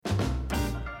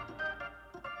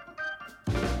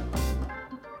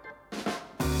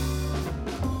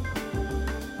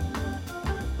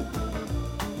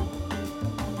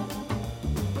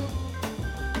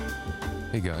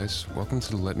Hey guys, welcome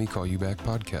to the Let Me Call You Back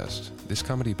podcast. This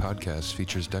comedy podcast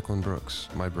features Declan Brooks,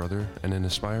 my brother, and an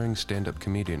aspiring stand-up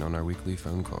comedian on our weekly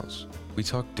phone calls. We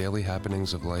talk daily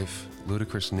happenings of life,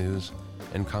 ludicrous news,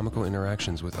 and comical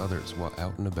interactions with others while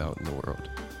out and about in the world.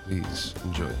 Please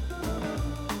enjoy.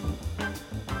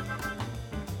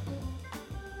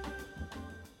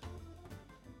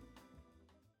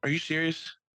 Are you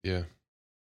serious? Yeah,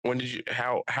 When did you?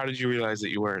 How did you realize that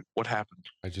you weren't? What happened?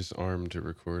 I just armed to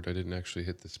record. I didn't actually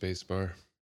hit the space bar.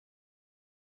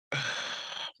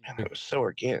 Man, that was so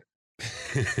organic.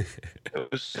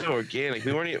 It was so organic.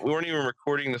 We weren't even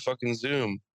recording the fucking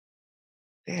Zoom.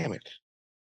 Damn it!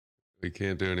 We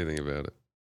can't do anything about it.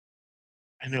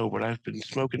 I know, but I've been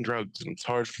smoking drugs, and it's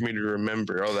hard for me to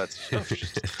remember all that stuff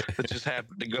that just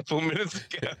happened a couple minutes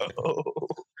ago.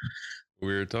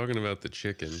 We were talking about the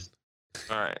chicken.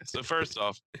 All right. So first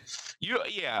off,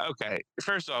 okay.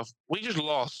 First off, we just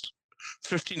lost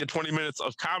 15 to 20 minutes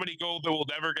of comedy gold that we'll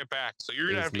never get back. So you're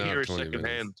gonna It's have to not hear it 20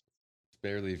 secondhand. minutes.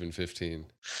 Barely even 15. It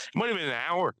might have been an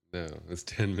hour. No, it's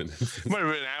 10 minutes. It might have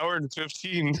been an hour and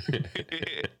 15.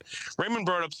 Raymond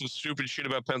brought up some stupid shit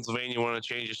about Pennsylvania wanting to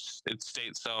change its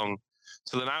state song.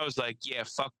 So then I was like, yeah,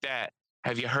 fuck that.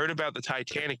 Have you heard about the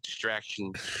Titanic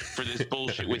distraction for this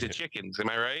bullshit with the chickens? Am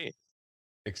I right?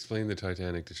 Explain the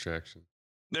Titanic distraction.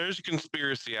 There's a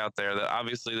conspiracy out there that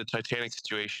obviously the Titanic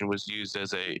situation was used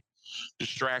as a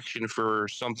distraction for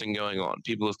something going on.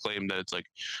 People have claimed that it's like,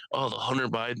 oh, the Hunter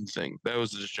Biden thing. That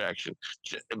was a distraction.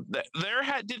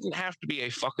 Didn't have to be a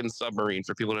fucking submarine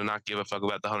for people to not give a fuck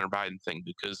about the Hunter Biden thing,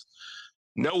 because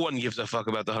no one gives a fuck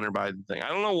about the Hunter Biden thing. I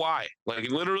don't know why. Like,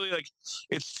 literally, like,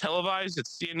 it's televised.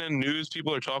 It's CNN News.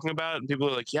 People are talking about it, and people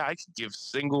are like, yeah, I could give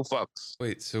single fucks.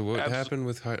 Wait, so what happened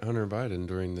with Hunter Biden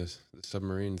during the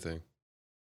submarine thing?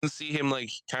 See him,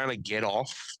 like, kind of get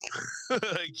off.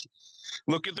 Like,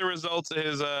 look at the results of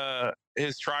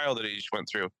his trial that he just went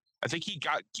through. I think he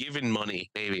got given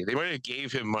money. Maybe they might have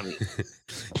gave him money.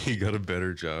 He got a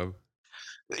better job.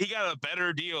 He got a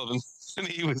better deal than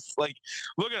he was like.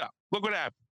 Look it up. Look what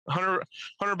happened.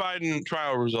 Hunter Biden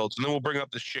trial results, and then we'll bring up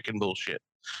this chicken bullshit.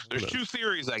 There's two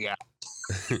theories I got.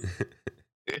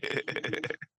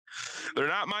 They're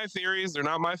not my theories. They're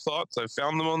not my thoughts. I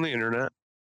found them on the internet.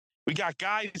 We got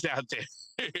guys out there.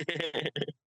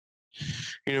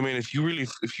 You know, man, if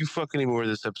you fuck any more of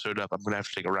this episode up, I'm gonna have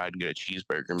to take a ride and get a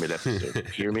cheeseburger mid-episode.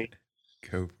 You hear me?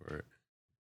 Go for it.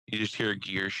 You just hear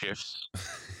gear shifts.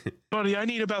 Buddy, I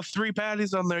need about 3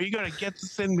 patties on there. You gotta get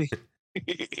this in me.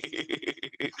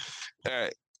 All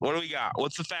right, what do we got?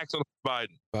 What's the facts on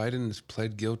Biden? Biden has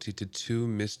pled guilty to 2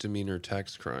 misdemeanor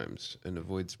tax crimes and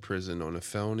avoids prison on a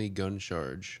felony gun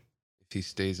charge if he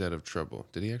stays out of trouble.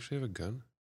 Did he actually have a gun?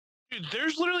 Dude,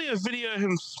 there's literally a video of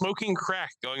him smoking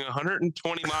crack going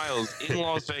 120 miles in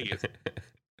Las Vegas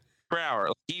per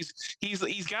hour. He's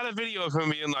got a video of him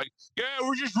being like, yeah,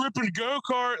 we're just ripping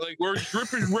go-kart, like we're just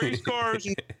ripping race cars.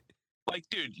 And, like,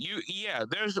 dude,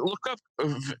 there's look up.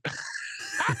 No.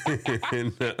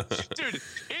 Dude, it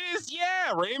is,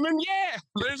 yeah, Raymond, yeah.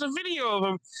 There's a video of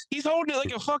him. He's holding it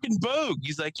like a fucking bogue.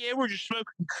 He's like, yeah, we're just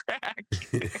smoking crack.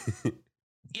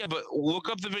 Yeah, but look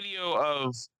up the video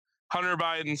of Hunter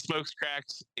Biden smokes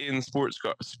cracks in smokes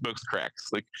cracks.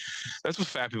 Like, that's what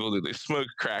fat people do. They smoke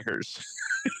crackers.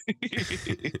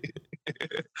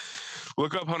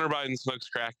 Look up Hunter Biden smokes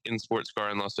crack in sports car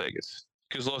in Las Vegas.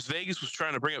 Because Las Vegas was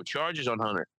trying to bring up charges on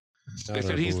Hunter. They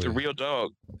said he's the real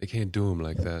dog. They can't do him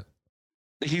like that.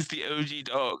 He's the OG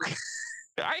dog.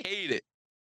 I hate it.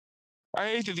 I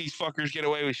hate that these fuckers get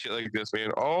away with shit like this,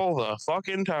 man, all the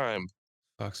fucking time.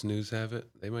 Fox News have it.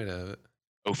 They might have it.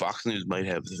 Oh, Fox News might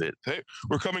have it. Hey,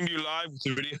 we're coming to you live with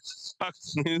the video.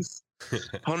 Fox News.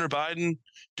 Hunter Biden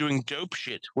doing dope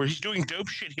shit. Where he's doing dope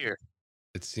shit here.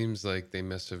 It seems like they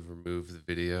must have removed the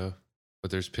video,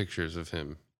 but there's pictures of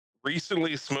him.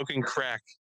 Recently smoking crack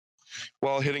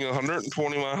while hitting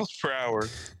 120 miles per hour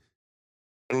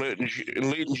and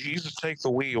letting Jesus take the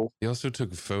wheel. He also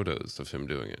took photos of him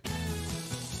doing it.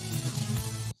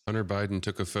 Hunter Biden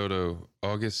took a photo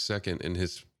August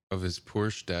 2nd of his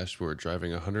Porsche dashboard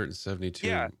driving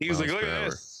 172 he was like, miles look per at hour.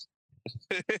 this.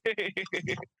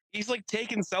 He's like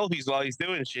taking selfies while he's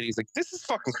doing shit. He's like, this is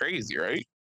fucking crazy, right?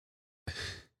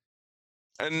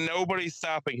 And nobody's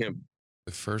stopping him.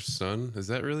 The first son? Is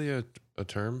that really a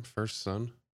term? First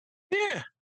son? Yeah.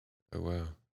 Oh, wow.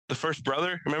 The first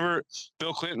brother. Remember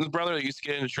Bill Clinton's brother that used to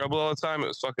get into trouble all the time? It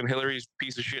was fucking Hillary's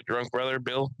piece of shit drunk brother,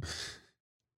 Bill.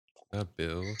 Not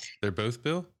Bill. They're both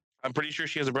Bill? I'm pretty sure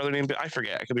she has a brother named Bill. I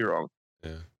forget. I could be wrong.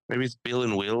 Yeah. Maybe it's Bill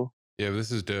and Will. Yeah, but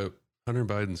this is dope. Hunter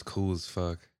Biden's cool as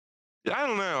fuck. I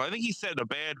don't know. I think he set a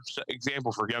bad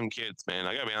example for young kids, man.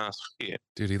 I gotta be honest with you.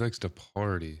 Dude, he likes to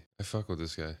party. I fuck with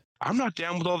this guy. I'm not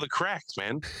down with all the cracks,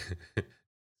 man.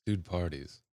 Dude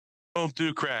parties. Don't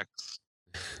do cracks.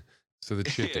 So the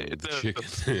chicken.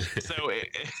 So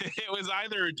it was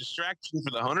either a distraction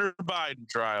for the Hunter Biden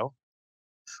trial,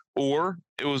 or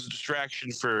it was a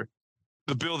distraction for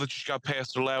the bill that just got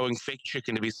passed allowing fake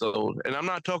chicken to be sold. And I'm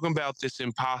not talking about this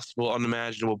impossible,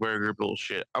 unimaginable burger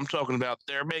bullshit. I'm talking about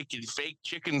they're making fake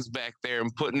chickens back there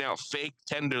and putting out fake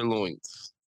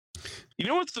tenderloins. You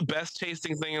know what's the best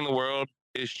tasting thing in the world?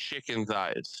 Is chicken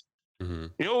thighs. Mm-hmm.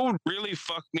 You know what would really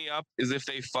fuck me up is if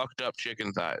they fucked up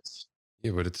chicken thighs.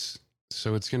 Yeah, but it's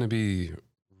gonna be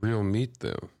real meat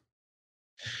though.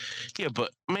 Yeah,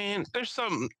 but man, there's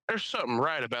something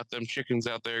right about them chickens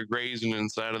out there grazing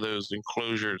inside of those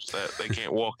enclosures that they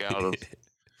can't walk out of.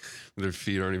 Their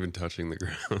feet aren't even touching the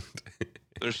ground.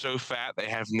 They're so fat they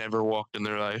have never walked in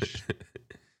their life.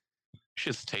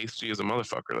 Shit's tasty as a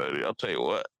motherfucker, though. I'll tell you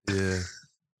what. Yeah,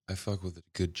 I fuck with a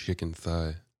good chicken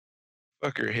thigh.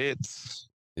 Fucker hits.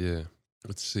 Yeah.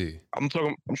 Let's see. I'm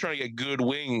trying to get good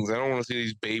wings. I don't want to see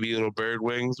these baby little bird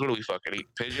wings. What do we fucking eat?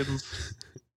 Pigeons?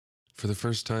 For the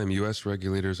first time, U.S.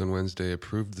 regulators on Wednesday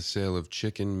approved the sale of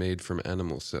chicken made from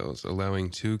animal cells, allowing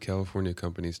 2 California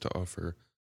companies to offer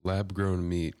lab-grown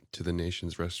meat to the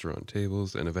nation's restaurant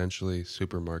tables and eventually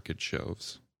supermarket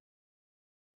shelves.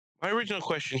 My original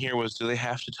question here was, do they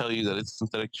have to tell you that it's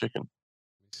synthetic chicken?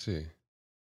 Let's see.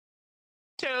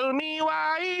 Tell me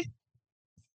why.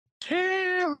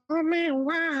 Tell me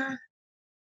why.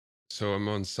 So I'm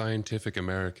on Scientific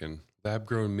American.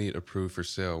 Lab-grown meat approved for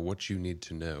sale. What you need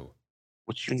to know.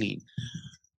 What you need.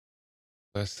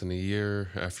 Less than a year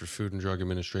after Food and Drug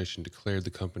Administration declared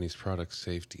the company's products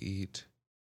safe to eat,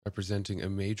 representing a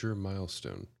major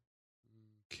milestone.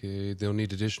 Okay, they'll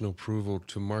need additional approval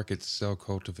to market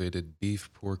cell-cultivated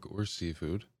beef, pork, or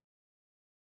seafood.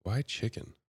 Why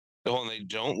chicken? Oh, and they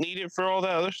don't need it for all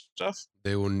that other stuff?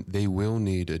 They will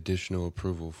need additional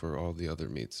approval for all the other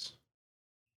meats.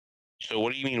 So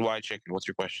what do you mean, why chicken? What's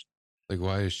your question? Like,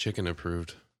 why is chicken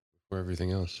approved for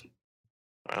everything else?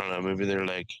 I don't know. Maybe they're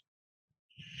like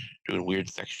doing weird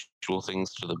sexual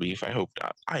things to the beef. I hope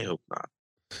not.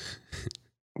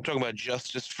 I'm talking about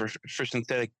justice for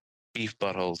synthetic beef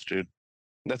buttholes, dude.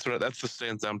 That's the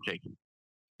stance I'm taking.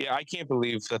 Yeah, I can't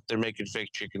believe that they're making fake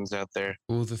chickens out there.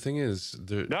 Well, the thing is,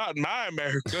 not in my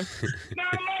America.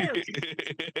 Not America.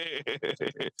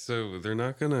 So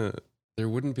there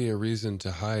wouldn't be a reason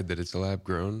to hide that it's lab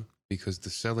grown, because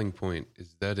the selling point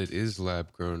is that it is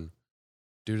lab grown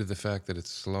due to the fact that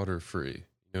it's slaughter free.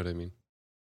 You know what I mean?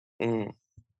 Mm.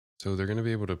 So they're going to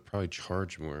be able to probably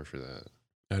charge more for that.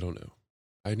 I don't know.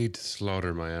 I need to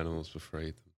slaughter my animals before I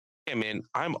eat them. Yeah, man,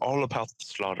 I'm all about the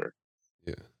slaughter.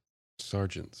 Yeah.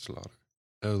 Sergeant Slaughter.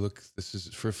 Oh, look, this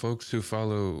is for folks who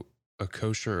follow a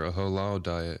kosher, a halal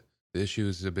diet. The issue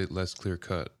is a bit less clear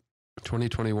cut.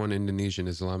 2021 Indonesian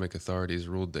Islamic authorities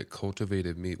ruled that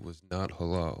cultivated meat was not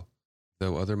halal,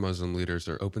 though other Muslim leaders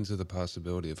are open to the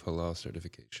possibility of halal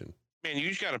certification. Man, you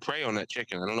just gotta pray on that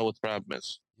chicken. I don't know what the problem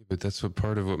is. Yeah, but that's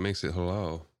part of what makes it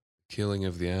halal. Killing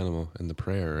of the animal and the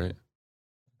prayer,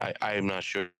 right? I'm not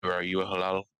sure. Are you a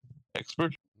halal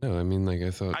expert? No, I mean, like,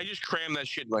 I thought... I just crammed that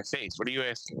shit in my face. What are you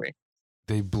asking me?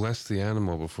 They bless the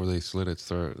animal before they slit its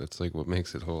throat. That's like what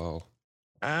makes it halal.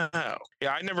 Oh.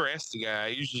 Yeah, I never asked the guy. I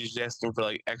usually just ask him for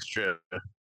like extra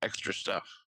stuff.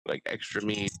 Like extra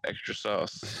meat, extra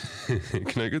sauce.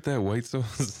 Can I get that white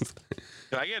sauce?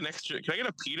 Can I get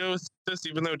a pita with this,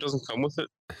 even though it doesn't come with it?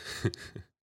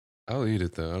 I'll eat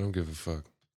it, though. I don't give a fuck.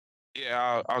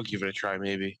 Yeah, I'll give it a try,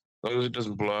 maybe. As long as it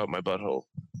doesn't blow out my butthole.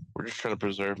 We're just trying to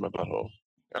preserve my butthole.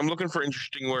 I'm looking for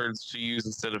interesting words to use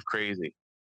instead of crazy.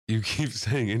 You keep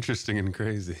saying interesting and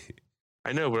crazy.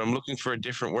 I know, but I'm looking for a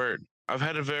different word. I've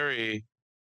had a very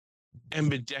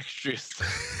ambidextrous,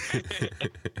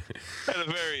 had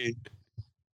a very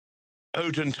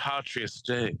odontatrious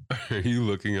day. Are you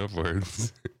looking up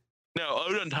words? No,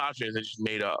 odontatrious I just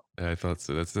made up. I thought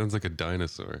so. That sounds like a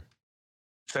dinosaur.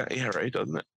 Yeah, right,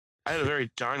 doesn't it? I had a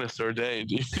very dinosaur day,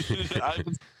 dude. I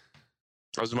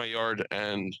was in my yard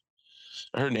and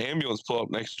I heard an ambulance pull up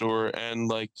next door, and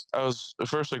like I was at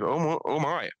first like, oh my,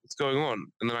 what's going on?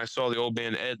 And then I saw the old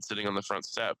man Ed sitting on the front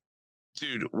step.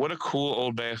 Dude, what a cool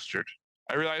old bastard.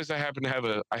 I realized I happen to have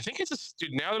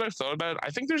dude, now that I've thought about it,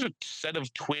 I think there's a set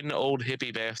of twin old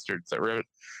hippie bastards that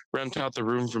rent out the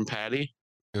room from Patty.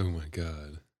 Oh my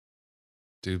God.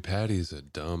 Dude, Patty's a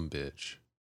dumb bitch.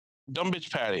 Dumb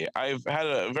bitch Patty. I've had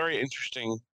a very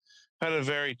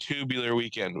tubular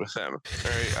weekend with them.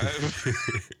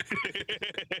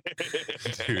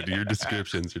 Dude, your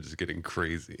descriptions are just getting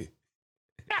crazy.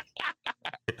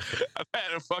 I've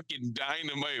had a fucking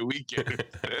dynamite weekend.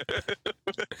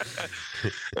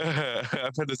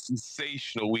 I've had a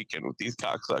sensational weekend with these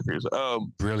cocksuckers.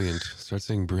 Brilliant. Start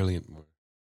saying brilliant more.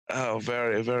 Oh,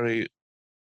 very, very.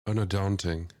 Oh no,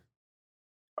 daunting.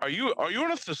 Are you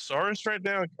on a thesaurus right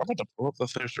now? I'm about to pull up the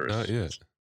thesaurus. Not yet.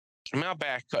 I'm out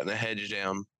back cutting a hedge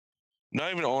down.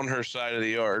 Not even on her side of the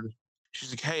yard.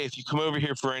 She's like, hey, if you come over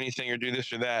here for anything or do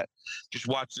this or that, just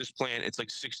watch this plant. It's like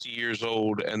 60 years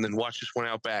old. And then watch this one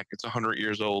out back. It's 100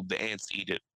 years old. The ants eat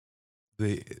it.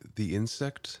 The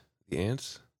insect? The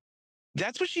ants?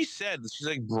 That's what she said. She's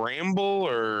like bramble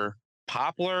or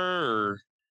poplar or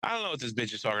I don't know what this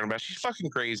bitch is talking about. She's fucking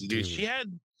crazy, dude.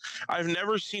 I've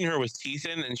never seen her with teeth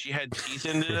in, and she had teeth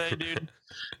in today, dude.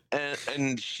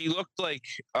 And she looked like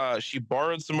she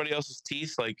borrowed somebody else's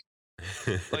teeth. Like,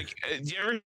 do you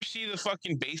ever see the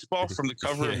fucking baseball from the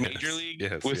cover of Major League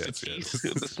with the teeth,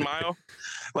 with the smile?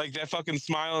 Like that fucking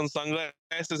smile and sunglasses.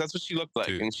 That's what she looked like.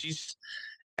 Dude. And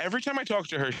every time I talk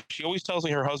to her, she always tells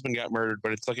me her husband got murdered,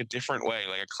 but it's like a different way.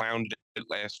 Like a clown did it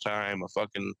last time.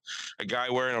 A guy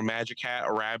wearing a magic hat,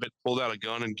 a rabbit pulled out a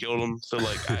gun and killed him. So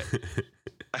like,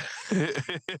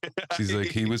 she's like,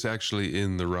 he was actually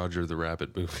in the Roger the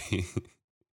Rabbit movie.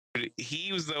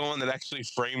 He was the one that actually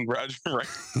framed Roger Rabbit.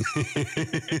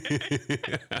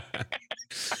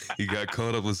 He got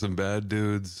caught up with some bad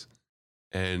dudes,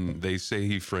 and they say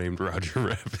he framed Roger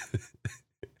Rabbit.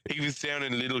 He was down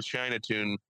in Little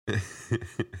Chinatown.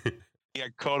 He got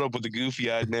caught up with the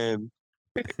goofy-eyed man.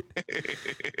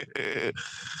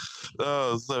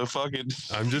 Oh, so fucking.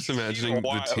 I'm just imagining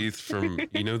the teeth from,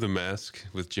 The Mask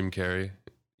with Jim Carrey.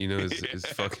 His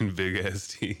fucking big ass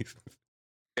teeth.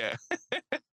 Yeah.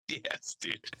 Yes,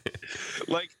 dude.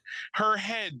 Like her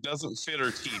head doesn't fit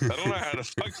her teeth. I don't know how to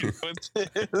fucking put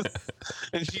this.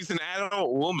 And she's an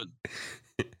adult woman.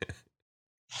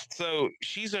 So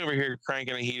she's over here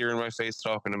cranking a heater in my face,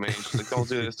 talking to me. She's like, "Don't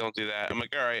do this, don't do that." I'm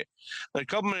like, "All right." Like, a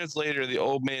couple minutes later, the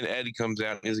old man Ed comes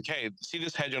out and he's like, "Hey, see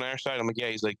this hedge on our side?" I'm like, "Yeah."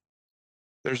 He's like,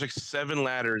 "There's like 7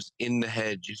 ladders in the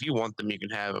hedge. If you want them, you can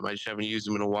have them. I just haven't used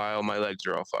them in a while. My legs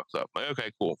are all fucked up." I'm like,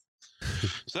 "Okay, cool."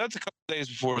 So that's a couple days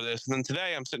before this, and then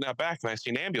today I'm sitting out back and I see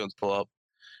an ambulance pull up,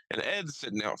 and Ed's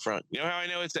sitting out front. You know how I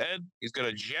know it's Ed? He's got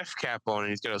a Jeff cap on and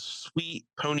he's got a sweet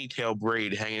ponytail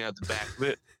braid hanging out the back of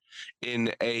it.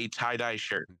 In a tie-dye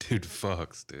shirt. Dude,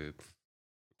 fucks, dude.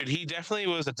 He definitely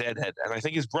was a deadhead, and I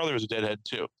think his brother was a deadhead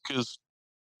too, because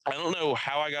I don't know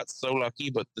how I got so lucky,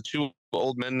 but the 2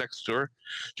 old men next door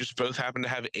just both happen to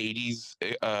have 80s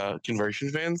conversion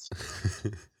vans,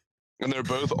 and they're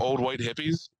both old white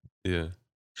hippies. Yeah.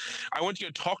 I went to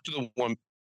go talk to the one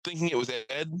thinking it was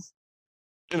Ed,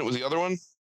 and it was the other one,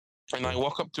 and I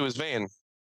walk up to his van,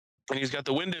 and he's got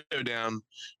the window down,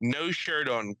 no shirt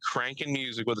on, cranking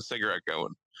music with a cigarette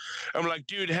going. I'm like,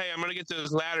 "Dude, hey, I'm going to get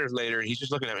those ladders later." And he's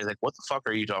just looking at me like, "What the fuck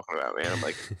are you talking about, man?" I'm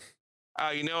like,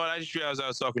 "You know what? I just realized I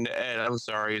was talking to Ed. I'm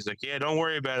sorry." He's like, "Yeah, don't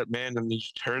worry about it, man." And he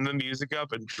just turned the music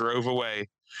up and drove away.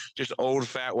 Just old,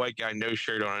 fat, white guy, no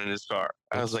shirt on in his car.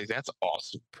 I was like, that's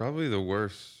awesome. Probably the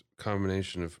worst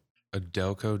combination of a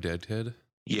Delco deadhead.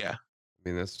 Yeah. I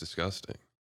mean, that's disgusting.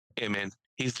 Yeah, man.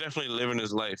 He's definitely living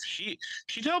his life. She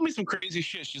told me some crazy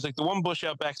shit. She's like, the one bush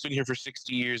out back's been here for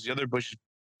 60 years. The other bush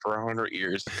for 100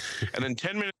 years. And then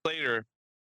 10 minutes later,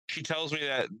 she tells me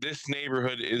that this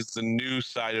neighborhood is the new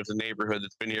side of the neighborhood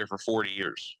that's been here for 40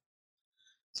 years.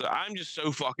 So I'm just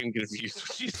so fucking confused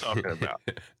what she's talking about.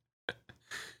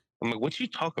 I'm like, "What you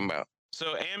talking about?"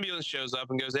 So ambulance shows up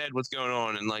and goes, "Ed, what's going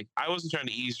on?" And like, I wasn't trying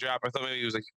to eavesdrop. I thought maybe it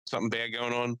was like something bad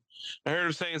going on. I heard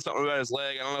him saying something about his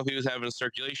leg. I don't know if he was having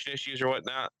circulation issues or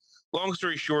whatnot. Long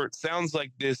story short, sounds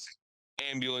like this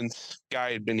ambulance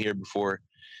guy had been here before.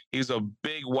 He's a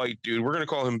big white dude. We're going to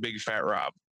call him Big Fat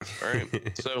Rob. All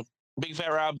right. So Big Fat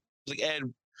Rob is like, "Ed,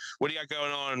 what do you got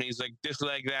going on?" And he's like, "This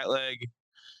leg, that leg,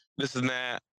 this and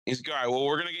that." He's like, "All right, well,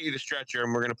 we're going to get you the stretcher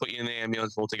and we're going to put you in the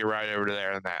ambulance. We'll take a ride over to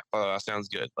there and that." Oh, that sounds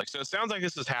good. Like, so it sounds like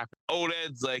this is happening. Old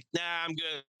Ed's like, "Nah, I'm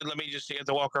good. Let me just get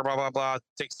the walker, blah, blah, blah."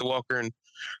 Takes the walker and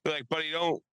they're like, "Buddy,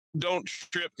 don't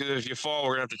trip, because if you fall,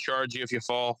 we're going to have to charge you if you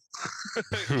fall."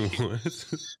 What?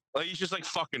 Like, he's just like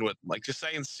fucking with him, like just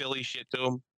saying silly shit to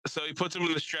him. So he puts him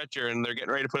in the stretcher and they're getting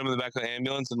ready to put him in the back of the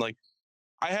ambulance. And like,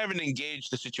 I haven't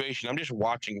engaged the situation. I'm just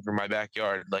watching from my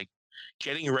backyard, like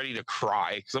getting ready to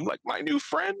cry because I'm like, my new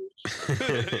friend.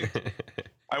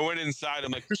 I went inside.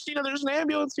 I'm like, "Christina, there's an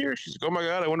ambulance here." She's like, "Oh my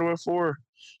God, I wonder what for."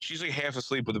 She's like half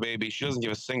asleep with the baby. She doesn't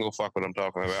give a single fuck what I'm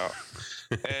talking about.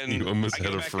 And you almost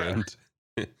had a friend.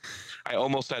 I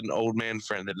almost had an old man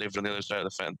friend that lived on the other side of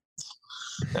the fence.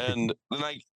 And then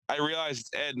I realize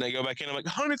it's Ed, and I go back in. I'm like,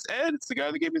 "Hon, it's Ed. It's the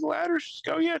guy that gave me the ladder." She's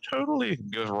like, "Oh yeah, totally." He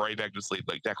goes right back to sleep.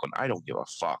 Like, Declan, I don't give a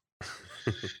fuck.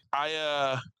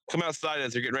 I come outside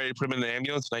as they're getting ready to put him in the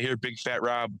ambulance, and I hear Big Fat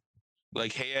Rob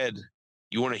like, "Hey Ed,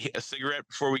 you want to hit a cigarette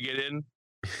before we get in?"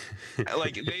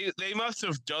 Like they must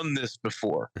have done this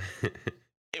before.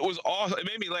 It was awesome. It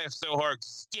made me laugh so hard.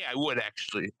 Yeah, I would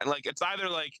actually. And like, it's either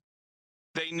like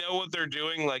they know what they're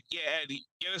doing. Like, yeah, Ed,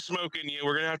 get a smoke in you.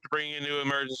 We're gonna have to bring you into an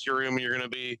emergency room. And you're gonna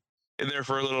be in there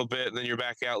for a little bit, and then you're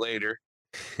back out later.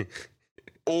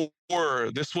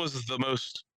 Or this was the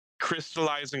most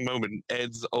crystallizing moment in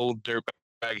Ed's old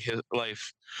dirtbag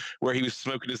life, where he was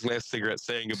smoking his last cigarette,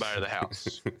 saying goodbye to the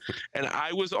house. And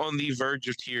I was on the verge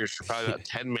of tears for probably about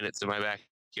 10 minutes in my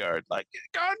backyard. Like,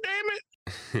 God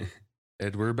damn it.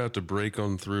 Ed, we're about to break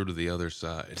on through to the other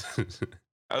side.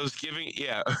 I was giving,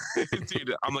 yeah,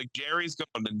 dude. I'm like, Jerry's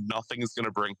gone and nothing is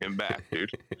gonna bring him back, dude.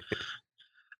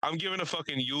 I'm giving a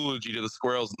fucking eulogy to the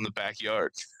squirrels in the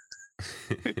backyard.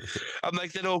 I'm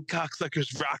like, that old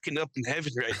cocksucker's rocking up in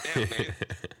heaven right now, man.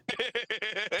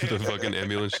 The fucking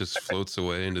ambulance just floats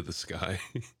away into the sky.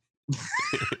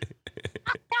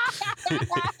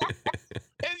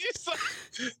 It's just like,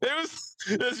 there's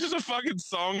just a fucking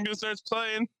song just starts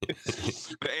playing.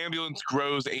 The ambulance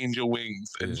grows angel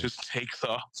wings and just takes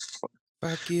off.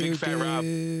 Fuck you, Big Fat Rob.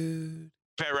 dude.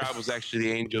 Fat Rob was actually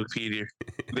the angel Peter,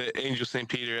 the angel St.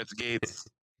 Peter at the gates,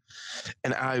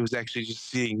 and I was actually just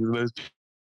seeing the most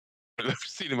I've ever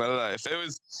seen in my life. It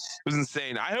was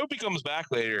insane. I hope he comes back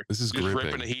later. This is just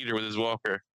gripping. ripping a heater with his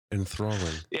walker.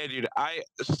 Enthralling. Yeah, dude. I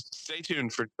stay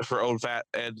tuned for old Fat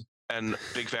Ed and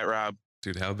Big Fat Rob.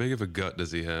 Dude, how big of a gut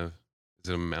does he have? Is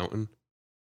it a mountain?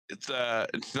 It's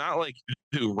not like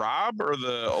who, Rob or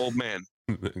the old man?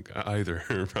 Either,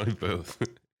 probably both.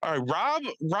 All right,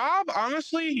 Rob,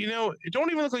 honestly, it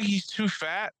don't even look like he's too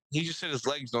fat. He just said his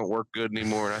legs don't work good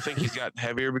anymore, and I think he's gotten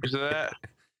heavier because of that.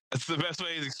 That's the best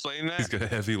way he's explained that. He's got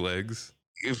heavy legs.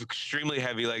 He has extremely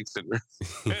heavy legs.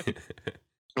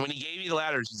 When he gave me the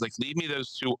ladders, he's like, leave me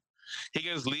those two. He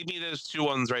goes, leave me those two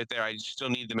ones right there. I still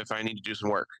need them if I need to do some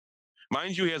work.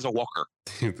 Mind you, he has a walker.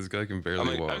 This guy can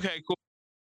barely walk. Okay, cool.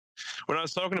 When I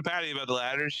was talking to Patty about the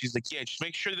ladders, she's like, yeah, just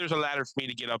make sure there's a ladder for me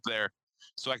to get up there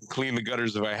so I can clean the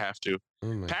gutters if I have to.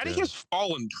 Oh Patty has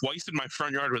fallen twice in my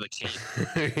front yard with a cane.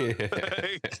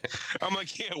 I'm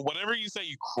like, yeah, whatever you say,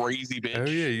 you crazy bitch. Oh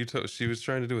yeah, she was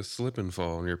trying to do a slip and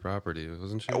fall on your property,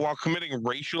 wasn't she? While committing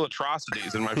racial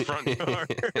atrocities in my front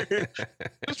yard.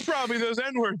 It's probably those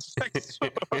N-words next door.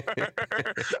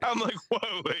 I'm like,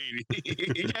 whoa, lady,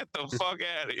 get the fuck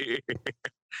out of here.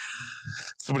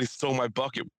 Somebody stole my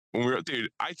bucket when we were, dude.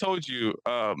 I told you.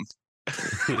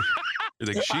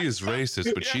 You're like, she is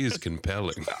racist, but she is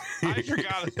compelling. I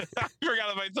forgot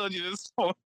if I told you this.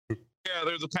 Yeah,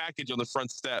 there was a package on the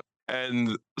front step,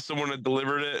 and someone had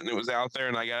delivered it, and it was out there,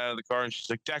 and I got out of the car, and she's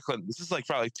like, Declan, this is like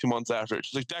probably like 2 months after it.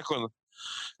 She's like, Declan.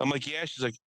 I'm like, yeah. She's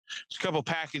like, there's a couple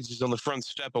packages on the front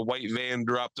step. A white van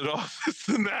dropped it off. This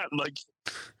and that. I'm like,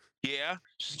 yeah.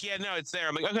 She's like, yeah, no, it's there.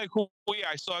 I'm like, okay, cool. Well, yeah,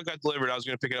 I saw it got delivered. I was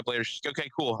going to pick it up later. She's like,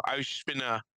 okay, cool. I was just been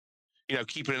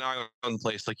keeping an eye on the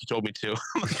place like you told me to.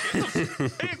 I'm like, I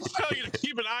didn't tell you to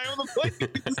keep an eye on the place.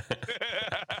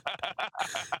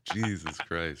 Jesus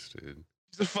Christ, dude.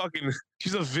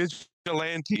 She's a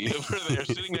vigilante over there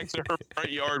sitting next to her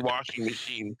front yard washing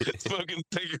machine, smoking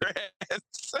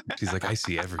cigarettes. She's like, I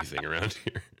see everything around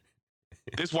here.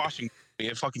 This washing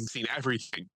machine, I've fucking seen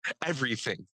everything.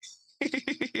 Everything.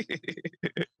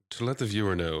 To let the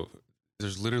viewer know,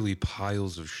 there's literally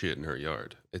piles of shit in her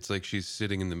yard. It's like she's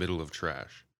sitting in the middle of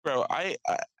trash. Bro,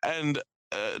 and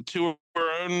to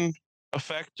her own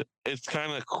effect, it's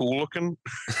kind of cool looking.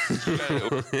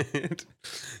 It's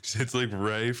like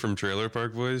Ray from Trailer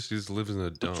Park Boys. She just lives in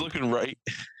a dump. It's looking right.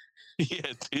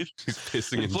 Yeah, dude. She's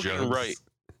pissing in jugs. Right.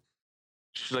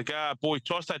 She's like, boy,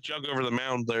 toss that jug over the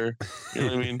mound there. You know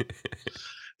what I mean?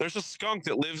 There's a skunk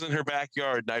that lives in her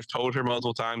backyard, and I've told her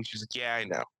multiple times. She's like, yeah, I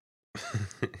know.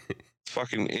 It's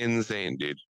fucking insane,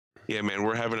 dude. Yeah, man,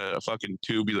 we're having a fucking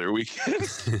tubular weekend.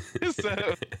 So,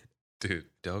 dude,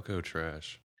 Delco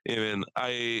trash. Yeah, man,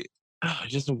 I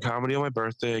did some comedy on my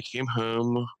birthday. I came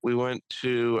home. We went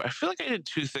to, I feel like I did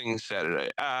 2 things Saturday.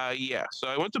 Yeah, so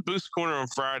I went to Boost Corner on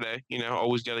Friday.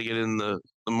 Always got to get in the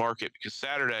market, because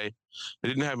Saturday I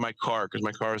didn't have my car because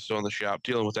my car is still in the shop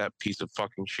dealing with that piece of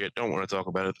fucking shit. Don't want to talk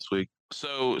about it this week.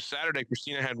 So Saturday,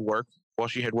 Christina had work. While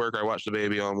she had work, I watched the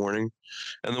baby all morning.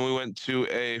 And then we went to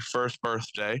a first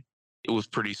birthday. It was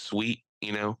pretty sweet,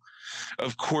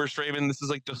 Of course, Raven, this is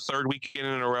like the 3rd weekend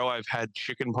in a row I've had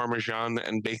chicken parmesan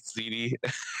and baked ziti.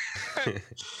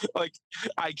 Like,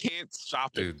 I can't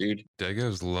stop it, dude.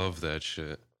 Degos love that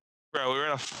shit. Bro, we were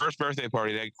at a first birthday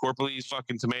party. They had Corporalese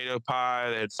fucking tomato pie.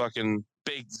 They had fucking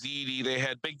baked ziti. They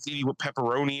had baked ziti with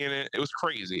pepperoni in it. It was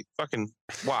crazy. Fucking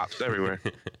wops everywhere.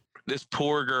 This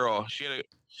poor girl,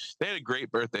 they had a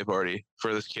great birthday party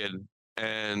for this kid.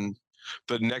 And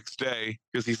the next day,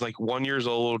 because he's like 1 year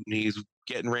old and he's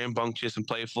getting rambunctious and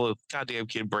playful, the goddamn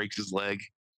kid breaks his leg.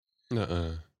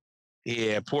 Uh-uh.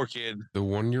 Yeah, poor kid. The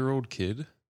 1-year-old kid?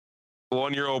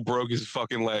 1 year old broke his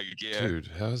fucking leg. Yeah. Dude,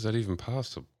 how is that even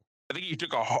possible? I think he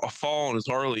took a fall on his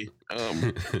Harley.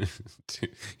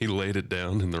 Dude, he laid it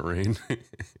down in the rain.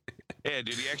 Yeah,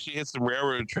 dude, he actually hit some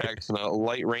railroad tracks in a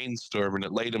light rainstorm and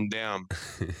it laid him down.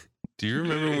 Do you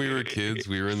remember when we were kids,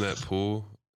 we were in that pool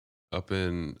up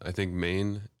in, I think,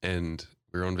 Maine, and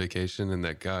we were on vacation, and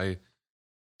that guy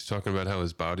was talking about how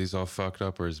his body's all fucked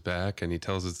up or his back, and he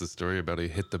tells us the story about he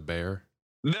hit the bear?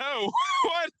 No,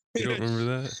 what? You don't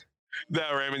remember that?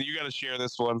 No, Raymond, you got to share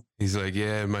this one. He's like,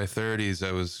 yeah, in my 30s,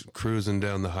 I was cruising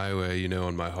down the highway, you know,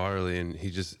 on my Harley, and he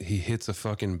hits a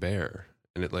fucking bear,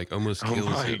 and it like almost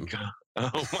kills him. God.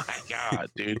 Oh my God,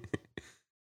 dude.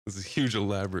 It's a huge,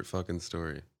 elaborate fucking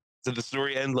story. So the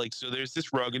story ends like, so there's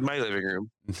this rug in my living room.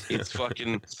 It's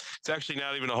it's actually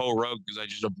not even a whole rug because I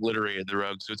just obliterated the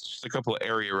rug. So it's just a couple of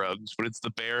area rugs, but it's the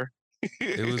bear.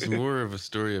 It was more of a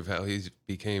story of how he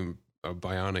became a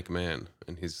bionic man,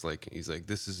 and he's like,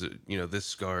 this is this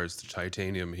scar is the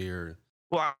titanium here.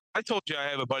 Well, I told you I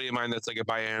have a buddy of mine that's like a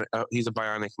bionic. He's a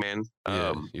bionic man.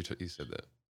 Yeah, you said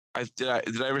that.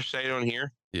 Did I ever say it on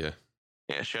here? Yeah.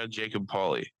 Yeah. Shout out Jacob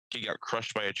Pauly. He got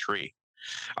crushed by a tree.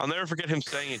 I'll never forget him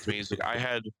saying it to me. He's like, I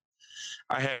had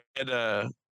a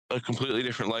completely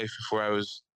different life before I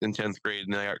was in 10th grade,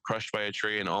 and then I got crushed by a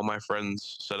tree, and all my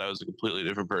friends said I was a completely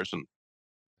different person.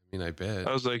 I mean, I bet.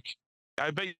 I was like,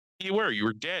 I bet you were. You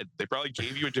were dead. They probably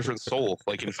gave you a different soul.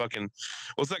 Like in fucking,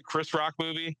 what's that Chris Rock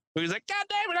movie? Where he's like, God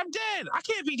damn it, I'm dead. I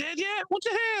can't be dead yet. What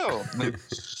the hell? Like,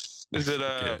 is it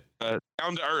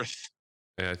Down to Earth?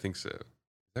 Yeah, I think so.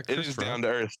 It is Rock? Down to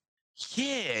Earth.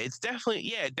 Yeah, it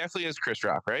definitely is Chris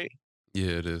Rock, right?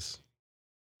 Yeah, it is.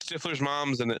 Stifler's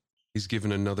mom's in it. He's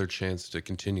given another chance to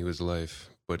continue his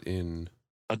life, but in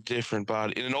a different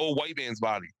body, in an old white man's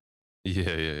body.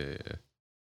 Yeah.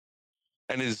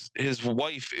 And his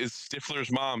wife is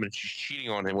Stifler's mom, and she's cheating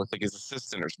on him with like his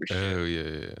assistant or some shit. Oh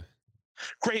yeah.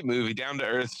 Great movie, Down to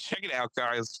Earth. Check it out,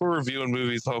 guys. We're reviewing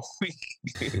movies all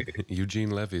week. Eugene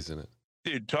Levy's in it.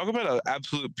 Dude, talk about an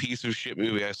absolute piece of shit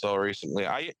movie I saw recently.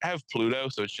 I have Pluto,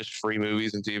 so it's just free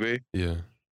movies and TV. Yeah.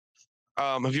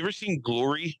 Have you ever seen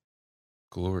Glory?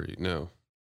 Glory, no.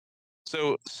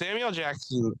 So Samuel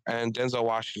Jackson and Denzel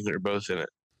Washington are both in it.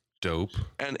 Dope.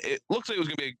 And it looks like it was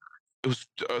gonna be.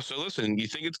 So listen, you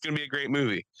think it's gonna be a great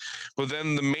movie, but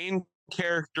then the main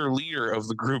character leader of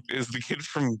the group is the kid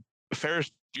from Ferris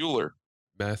Bueller.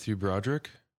 Matthew Broderick?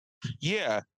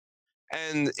 Yeah.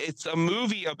 And it's a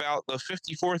movie about the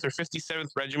 54th or 57th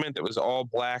Regiment that was all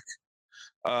black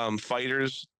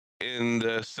fighters in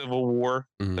the Civil War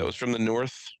that was from the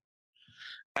North.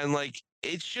 And like,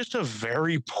 it's just a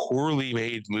very poorly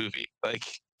made movie. Like,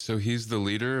 so he's the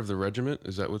leader of the regiment?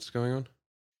 Is that what's going on?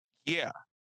 Yeah.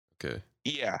 Okay.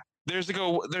 Yeah. There's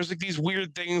like these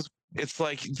weird things. It's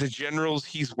like the generals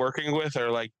he's working with are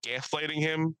like gaslighting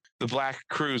him. The black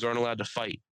crews aren't allowed to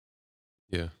fight.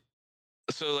 Yeah.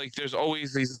 So like there's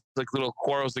always these like little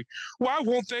quarrels like, why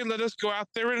won't they let us go out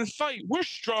there and fight? We're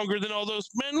stronger than all those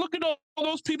men. Look at all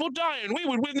those people dying. We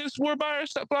would win this war by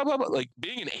ourselves. Blah blah blah. Like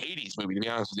being an 80s movie, to be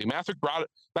honest with you.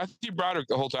 Matthew Broderick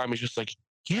the whole time is just like,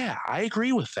 yeah, I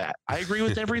agree with that. I agree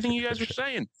with everything you guys are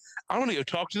saying. I want to go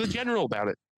talk to the general about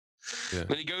it. Yeah.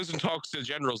 Then he goes and talks to the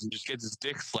generals and just gets his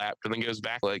dick slapped, and then goes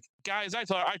back like, guys, I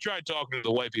tried talking to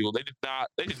the white people. They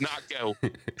did not go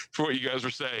for what you guys were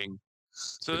saying.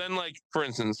 So then, like, for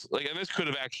instance, like, and this could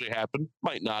have actually happened,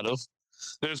 might not have.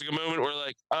 There's like a moment where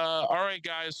like, all right,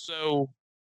 guys, so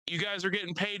you guys are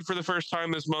getting paid for the first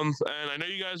time this month, and I know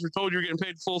you guys were told you're getting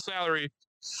paid full salary,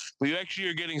 but you actually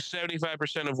are getting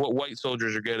 75% of what white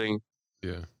soldiers are getting.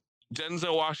 Yeah.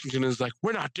 Denzel Washington is like,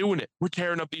 we're not doing it. We're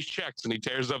tearing up these checks, and he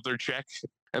tears up their check.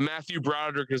 And Matthew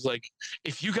Broderick is like,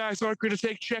 if you guys aren't going to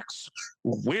take checks,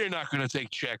 we're not going to take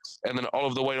checks. And then all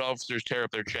of the white officers tear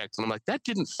up their checks. And I'm like, that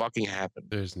didn't fucking happen.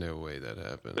 There's no way that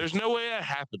happened. There's no way that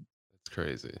happened. That's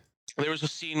crazy. There was a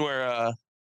scene where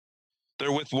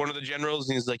they're with one of the generals,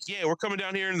 and he's like, yeah, we're coming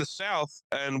down here in the South,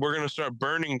 and we're going to start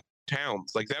burning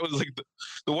towns. Like, that was like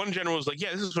the one general was like,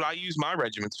 yeah, this is what I use my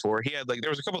regiments for. He had like,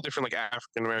 there was a couple of different like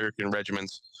African American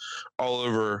regiments all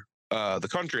over the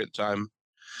country at the time.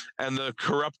 and the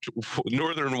corrupt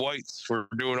northern whites were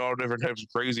doing all different types of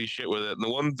crazy shit with it. And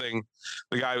the one thing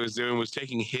the guy was doing was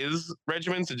taking his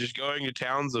regiments and just going to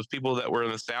towns of people that were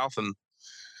in the South, and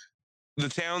the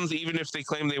towns, even if they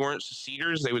claimed they weren't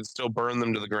seceders, they would still burn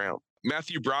them to the ground.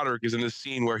 Matthew Broderick is in this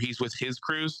scene where he's with his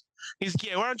crews. He's like,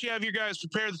 yeah, why don't you have your guys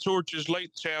prepare the torches, light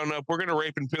the town up? We're going to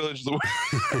rape and pillage the world.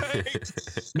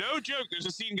 No joke. There's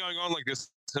a scene going on like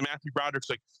this. And Matthew Broderick's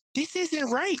like, this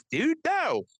isn't right, dude.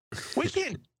 No, we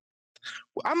can't.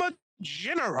 I'm a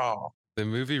general. The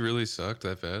movie really sucked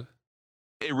that bad?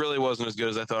 It really wasn't as good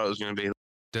as I thought it was going to be.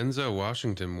 Denzel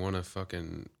Washington won a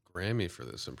fucking Grammy for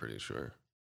this, I'm pretty sure.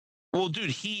 Well,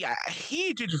 dude, he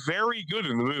did very good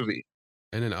in the movie.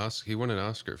 And he won an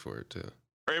Oscar for it too.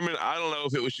 I mean, I don't know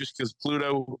if it was just because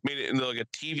Pluto made it into like a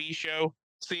TV show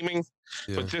seeming,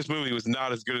 but this movie was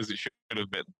not as good as it should have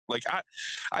been. Like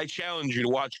I challenge you to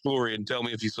watch Glory and tell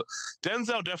me if you saw.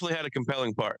 Denzel definitely had a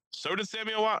compelling part. So did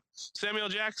Samuel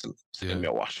Jackson.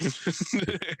 Samuel Washington.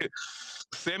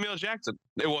 Samuel Jackson.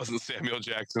 It wasn't Samuel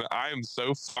Jackson. I am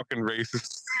so fucking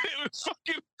racist. It was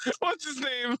fucking, what's his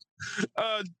name?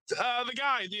 The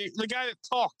guy that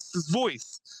talks, his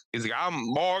voice. He's like, I'm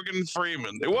Morgan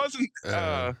Freeman. It wasn't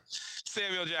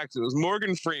Samuel Jackson. It was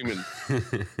Morgan Freeman.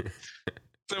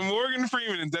 So Morgan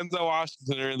Freeman and Denzel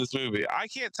Washington are in this movie. I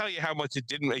can't tell you how much it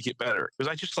didn't make it better,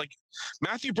 because I just like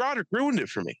Matthew Broderick ruined it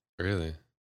for me. Really?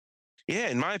 Yeah,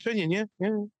 in my opinion, yeah.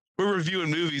 We're reviewing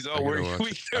movies all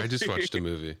week. I just watched a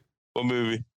movie. What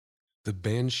movie? The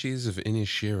Banshees of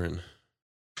Inisherin.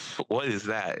 What is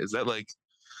that? Is that like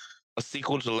a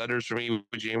sequel to Letters from Iwo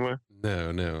Jima?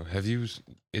 No. Have you?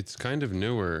 It's kind of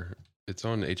newer. It's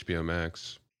on HBO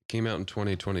Max. Came out in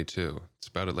 2022. It's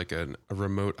about like a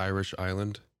remote Irish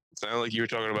island. It sounded like you were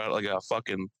talking about like a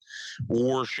fucking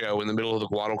war show in the middle of the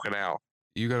Guadalcanal.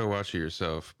 You gotta watch it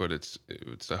yourself, but it's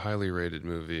a highly rated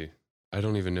movie. I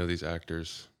don't even know these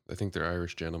actors. I think they're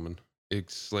Irish gentlemen.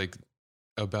 It's like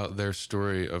about their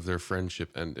story of their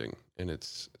friendship ending, and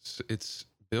it's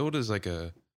billed as like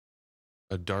a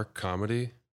dark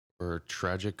comedy or a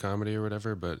tragic comedy or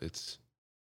whatever, but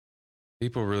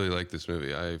people really like this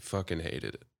movie. I fucking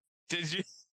hated it. Did you?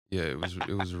 Yeah, it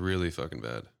was really fucking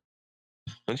bad.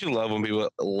 Don't you love when people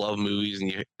love movies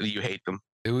and you hate them?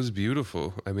 It was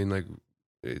beautiful. I mean, like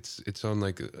it's on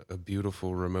like a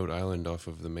beautiful remote island off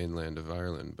of the mainland of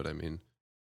Ireland, but I mean,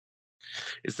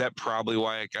 is that probably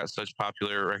why it got such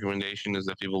popular recommendation? Is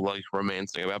that people like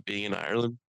romancing about being in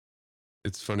Ireland?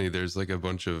 It's funny. There's like there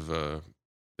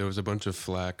was a bunch of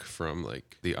flack from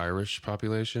like the Irish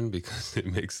population because it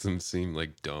makes them seem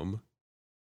like dumb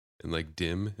and like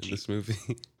dim in this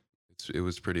movie. It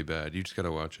was pretty bad. You just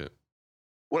gotta watch it.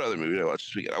 What other movie did I watch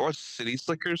this weekend? I watched City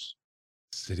Slickers.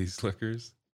 City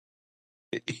Slickers?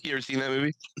 You ever seen that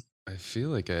movie? I feel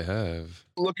like I have.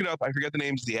 Look it up. I forget the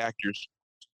names of the actors.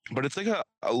 But it's like a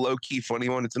low-key funny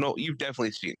one. It's an old, you've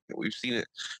definitely seen it. We've seen it.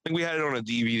 I think we had it on a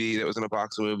DVD that was in a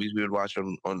box of movies we would watch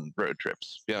on road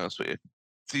trips, to be honest with you.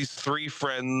 It's these three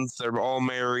friends. They're all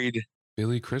married.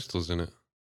 Billy Crystal's in it.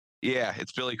 Yeah,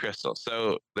 it's Billy Crystal.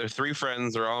 So they're three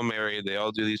friends. They're all married. They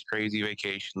all do these crazy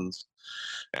vacations.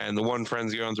 And the one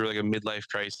friend's going through like a midlife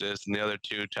crisis, and the other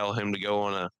two tell him to go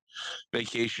on a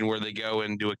vacation where they go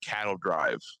and do a cattle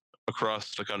drive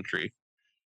across the country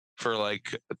for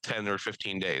like 10 or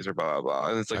 15 days or blah, blah, blah.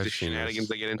 And it's like the shenanigans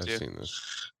they get into. I've seen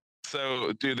this.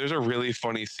 So, dude, there's a really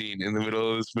funny scene in the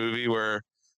middle of this movie where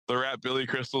they're at Billy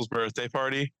Crystal's birthday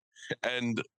party,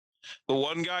 and the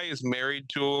one guy is married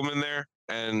to a woman there,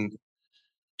 and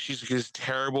she's his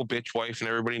terrible bitch wife, and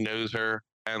everybody knows her.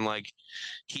 And like,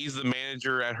 he's the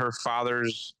manager at her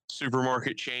father's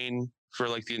supermarket chain for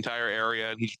like the entire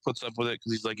area, and he puts up with it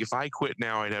because he's like, if I quit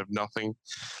now, I'd have nothing.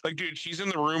 Like, dude, she's in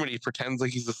the room and he pretends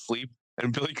like he's asleep,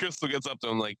 and Billy Crystal gets up to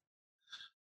him like,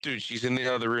 dude, she's in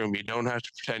the other room. You don't have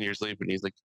to pretend you're sleeping. He's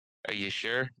like, are you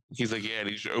sure? He's like, yeah. And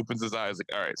he just opens his eyes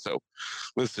like, all right, so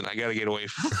listen, I got to get away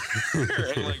from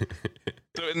her. And like,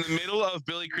 so in the middle of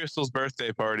Billy Crystal's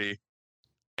birthday party,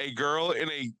 a girl in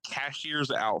a cashier's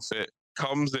outfit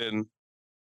comes in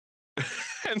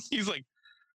and he's like,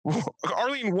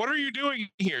 Arlene, what are you doing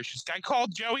here? She's like, I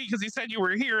called Joey because he said you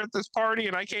were here at this party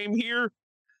and I came here.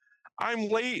 I'm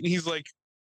late. And he's like,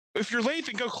 if you're late,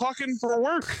 then go clock in for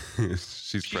work.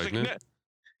 She's pregnant? Like,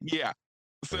 yeah.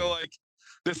 So like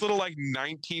this little like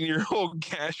 19-year-old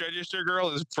cash register girl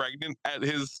is pregnant at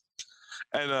his,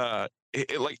 and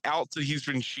it like out that he's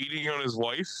been cheating on his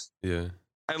wife. Yeah.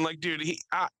 And like, dude,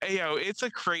 it's a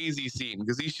crazy scene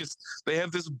because they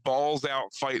have this balls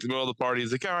out fight in the middle of the party.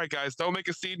 He's like, all right, guys, don't make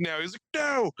a scene now. He's like,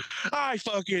 no, I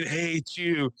fucking hate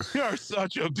you. You're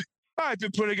such a, I've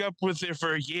been putting up with it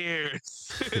for years.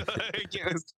 Like,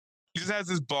 He just has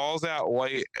his balls out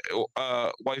white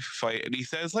wife fight, and he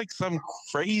says like some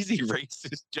crazy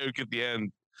racist joke at the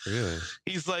end. Really?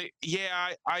 He's like, yeah,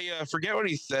 I forget what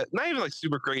he said. Not even like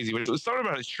super crazy, but it was something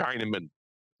about his Chinaman.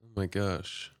 Oh my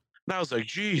gosh. And I was like,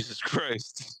 Jesus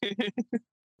Christ.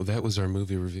 Well, that was our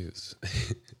movie reviews.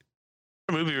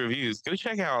 Movie reviews. Go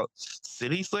check out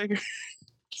City Slicker,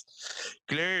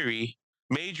 Glory,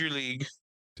 Major League.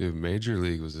 Dude, Major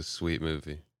League was a sweet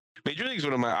movie. Major League's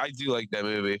one of my. I do like that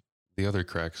movie. The other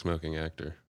crack smoking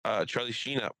actor. Charlie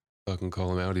Sheen up. Fucking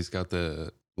call him out. He's got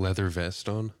the leather vest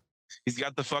on. He's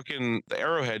got the fucking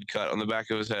arrowhead cut on the back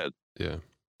of his head. Yeah,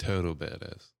 total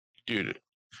badass. Dude,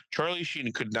 Charlie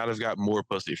Sheen could not have got more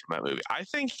pussy from that movie. I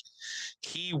think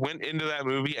he went into that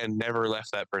movie and never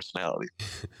left that personality.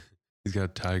 He's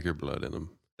got tiger blood in him.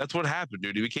 That's what happened,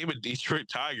 dude. He became a Detroit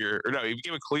Tiger. Or no, he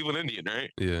became a Cleveland Indian,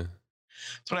 right? Yeah.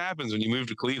 That's what happens when you move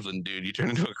to Cleveland, dude. You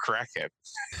turn into a crackhead.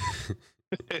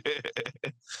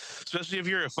 Especially if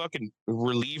you're a fucking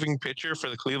relieving pitcher for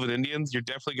the Cleveland Indians, you're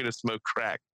definitely going to smoke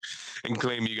crack and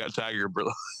claim you got tiger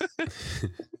blood.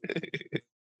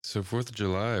 So 4th of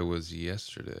July was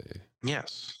yesterday.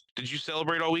 Yes. Did you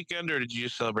celebrate all weekend or did you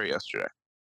just celebrate yesterday?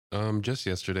 Just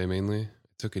yesterday mainly.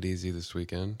 I took it easy this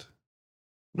weekend.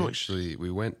 Nice. Actually,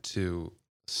 we went to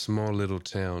a small little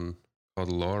town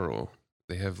called Laurel.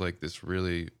 They have like this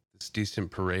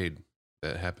decent parade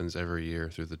that happens every year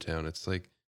through the town. It's like,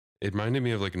 it reminded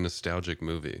me of like a nostalgic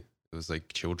movie. It was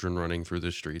like children running through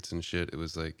the streets and shit. It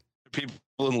was like people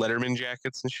in Letterman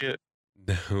jackets and shit.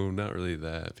 No, not really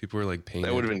that. People were like painted.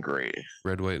 That would have been great.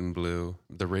 Red, white, and blue.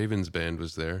 The Ravens band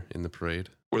was there in the parade.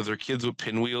 Were there kids with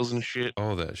pinwheels and shit?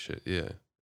 All that shit, yeah.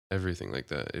 Everything like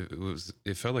that.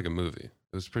 It felt like a movie.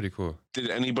 It was pretty cool. Did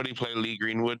anybody play Lee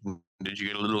Greenwood? Did you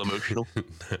get a little emotional?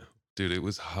 No. Dude, it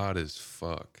was hot as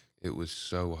fuck. It was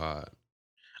so hot.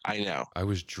 I know. I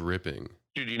was dripping.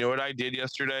 Dude, you know what I did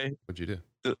yesterday? What'd you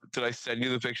do? Did I send you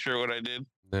the picture of what I did?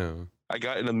 No. I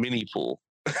got in a mini pool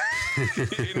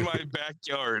in my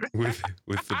backyard. With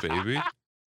the baby?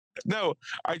 No,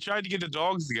 I tried to get the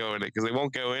dogs to go in it because they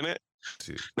won't go in it.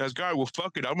 Dude. And I was going, well,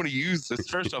 fuck it. I'm going to use this.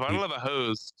 First off, I don't have a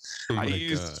hose. Oh I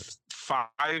used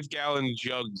 5-gallon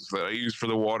jugs that I use for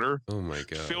the water. Oh my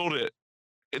God. Filled it.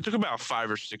 It took about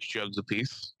 5 or 6 jugs a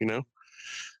piece, you know?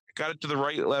 Got it to the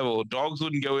right level. Dogs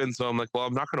wouldn't go in, so I'm like, well,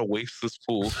 I'm not going to waste this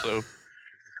pool. So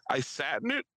I sat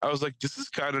in it. I was like, this is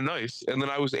kind of nice. And then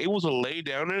I was able to lay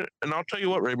down in it. And I'll tell you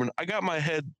what, Raymond, I got my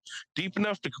head deep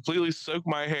enough to completely soak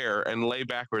my hair and lay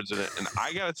backwards in it. And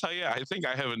I got to tell you, I think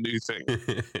I have a new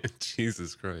thing.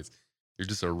 Jesus Christ. You're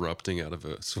just erupting out of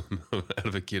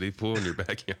a kiddie pool in your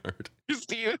backyard.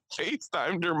 Christina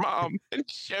FaceTimed her mom and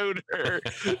showed her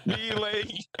me laying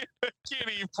in a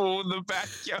kiddie pool in the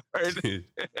backyard. Dude,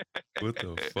 what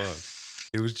the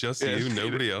fuck? It was just you,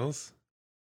 nobody else?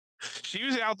 She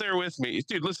was out there with me.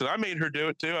 Dude, listen, I made her do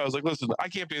it too. I was like, listen, I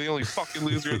can't be the only fucking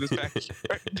loser in this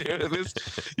backyard doing this.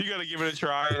 You got to give it a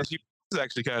try. And she was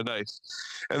actually kind of nice.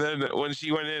 And then when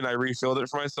she went in, I refilled it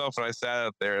for myself and I sat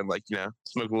out there and like, you know,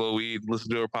 smoked a little weed,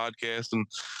 listened to her podcast and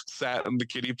sat in the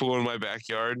kiddie pool in my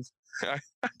backyard. I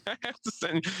have to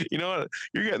send you know what?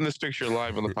 You're getting this picture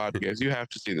live on the podcast. You have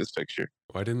to see this picture.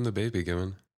 Why didn't the baby go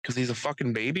in? Because he's a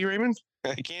fucking baby, Raymond.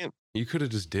 I can't. You could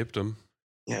have just dipped him.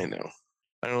 Yeah, I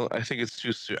know. I think it's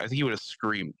too soon. I think he would have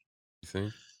screamed. You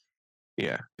think?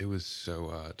 Yeah. It was so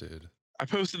hot, dude. I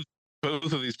posted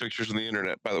both of these pictures on the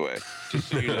internet, by the way. Just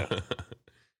so you know.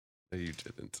 No, you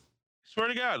didn't. Swear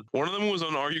to God. One of them was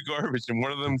on Are You Garbage, and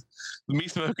one of them, me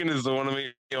smoking is the one of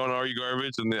me on Are You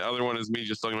Garbage, and the other one is me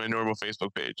just on my normal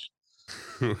Facebook page.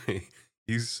 Wait,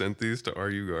 you sent these to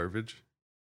Are You Garbage?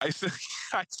 I said,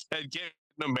 get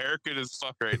in America as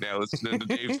fuck right now. Listening to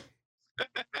Dave.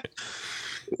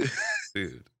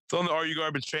 Dude. It's on the Are You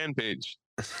Garbage fan page.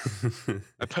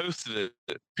 I posted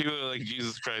it. People are like,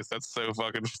 Jesus Christ, that's so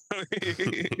fucking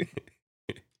funny.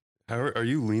 How are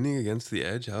you leaning against the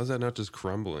edge? How is that not just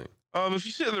crumbling? If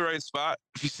you sit in the right spot,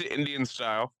 if you sit Indian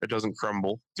style, it doesn't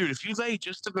crumble. Dude, if you lay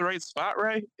just in the right spot,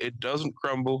 right, it doesn't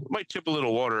crumble. It might tip a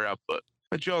little water out, but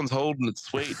my John's holding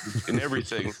its weight and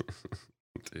everything.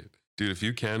 Dude, if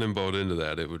you cannonballed into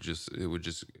that, it would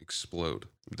just explode.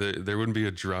 There wouldn't be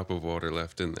a drop of water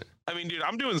left in there. I mean, dude,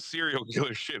 I'm doing serial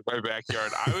killer shit in my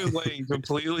backyard. I was laying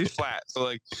completely flat. So,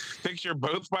 like, picture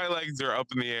both my legs are up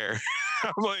in the air.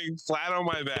 I'm laying flat on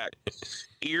my back,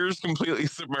 ears completely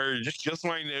submerged, just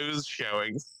my nose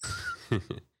showing.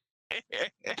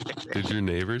 Did your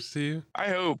neighbors see you? I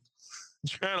hope. I'm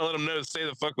trying to let them know to stay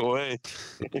the fuck away.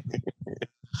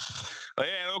 Like,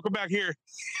 hey, don't come back here.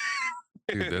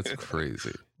 Dude, that's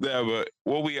crazy. Yeah, but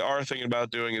what we are thinking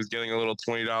about doing is getting a little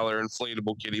 $20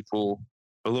 inflatable kiddie pool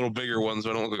a little bigger one, so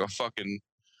I don't look like an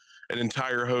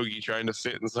entire hoagie trying to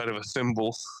fit inside of a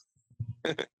thimble.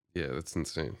 Yeah, that's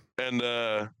insane.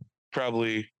 And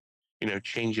probably,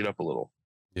 change it up a little.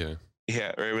 Yeah.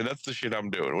 Yeah, right. I mean, that's the shit I'm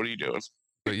doing. What are you doing?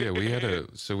 But yeah, we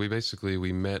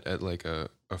met at like I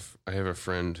have a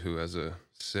friend who has a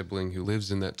sibling who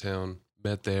lives in that town.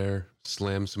 Met there,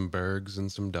 slammed some burgers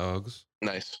and some dogs.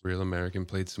 Nice. Real American,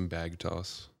 played some bag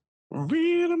toss.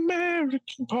 Real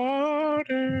American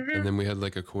party. And then we had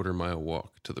like a 1/4 mile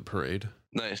walk to the parade.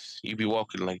 Nice. You be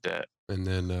walking like that. And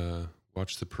then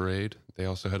watched the parade. They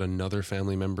also had another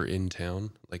family member in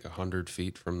town, like 100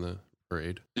 feet from the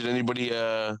parade. Did anybody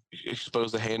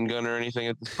expose a handgun or anything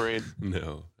at this parade?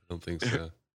 No, I don't think so.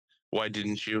 Why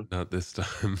didn't you? Not this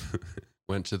time.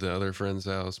 Went to the other friend's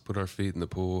house, put our feet in the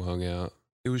pool, hung out.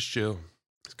 It was chill.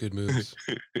 It's good moves.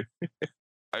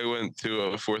 I went to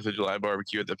a 4th of July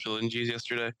barbecue at the Perlinges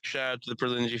yesterday. Shout out to the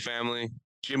Perlinge family.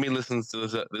 Jimmy listens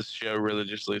to this show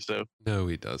religiously, so. No,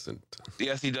 he doesn't.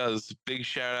 Yes, he does. Big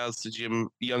shout outs to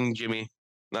young Jimmy.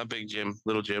 Not Big Jim,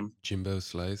 Little Jim. Jimbo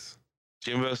Slice.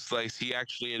 Jimbo Slice, he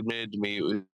actually admitted to me,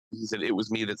 he said it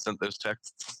was me that sent those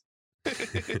texts.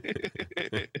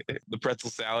 The pretzel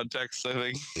salad text, I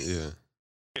think. Yeah.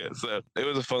 Yeah, so it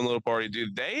was a fun little party,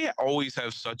 dude. They always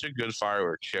have such a good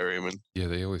fireworks show, Raymond. Yeah,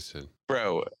 they always did.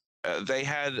 Bro, they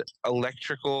had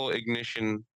electrical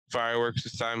ignition fireworks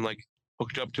this time, like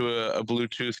hooked up to a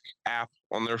Bluetooth app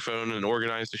on their phone and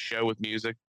organized a show with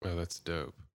music. Oh, that's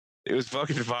dope. It was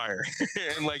fucking fire.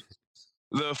 And like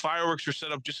the fireworks were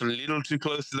set up just a little too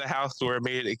close to the house where it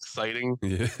made it exciting.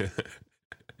 Yeah.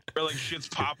 Where like shit's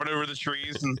popping over the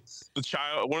trees, and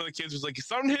one of the kids was like, "Is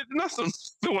something hitting us?" And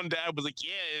the one dad was like,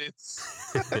 "Yeah, it's."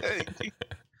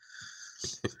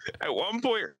 At one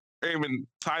point, Raymond,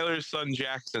 Tyler's son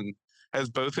Jackson has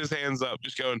both his hands up,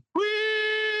 just going,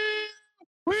 "Wee,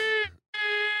 wee,"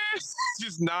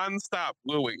 just nonstop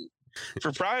wooing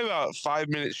for probably about 5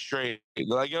 minutes straight.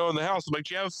 And I go in the house, I'm like,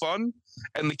 "Do you have fun?"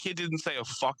 And the kid didn't say a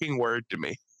fucking word to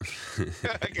me.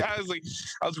 I was like,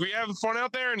 "Were you having fun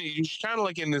out there?" And he's kind of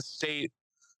like in this state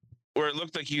where it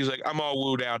looked like he was like, "I'm all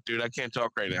wooed out, dude. I can't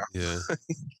talk right now." Yeah.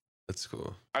 That's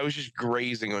cool. I was just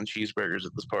grazing on cheeseburgers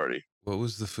at this party. What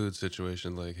was the food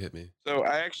situation like? Hit me. So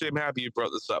I actually am happy you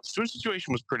brought this up. Food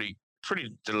situation was pretty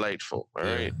delightful. All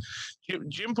right.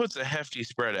 Jim puts a hefty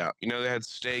spread out. They had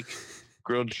steak,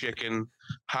 grilled chicken,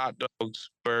 hot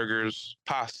dogs, burgers,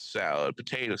 pasta salad,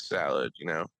 potato salad,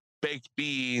 baked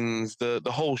beans, the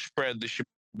whole spread, the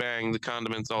shebang, the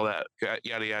condiments, all that,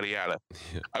 yada, yada, yada.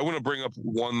 Yeah. I want to bring up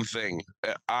one thing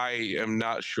that I am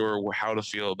not sure how to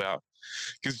feel about.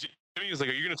 Because Jimmy was like,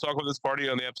 "Are you going to talk about this party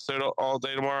on the episode all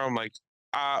day tomorrow?" I'm like,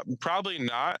 probably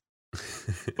not.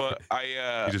 But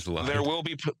You just lied. there will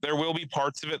be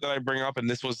parts of it that I bring up, and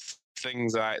this was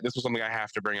something I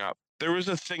have to bring up. There was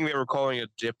a thing they were calling a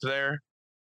dip there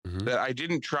that I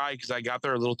didn't try because I got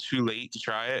there a little too late to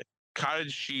try it.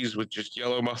 Cottage cheese with just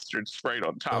yellow mustard sprayed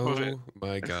on top of it. Oh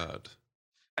my God.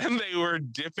 And they were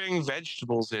dipping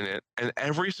vegetables in it, and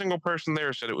every single person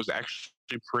there said it was actually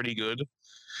pretty good.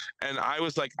 And I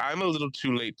was like, I'm a little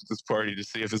too late to this party to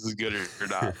see if this is good or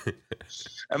not.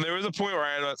 And there was a point where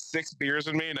I had about 6 beers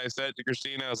in me, and I said to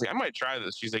Christina, I was like, "I might try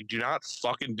this." She's like, "Do not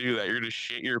fucking do that. You're going to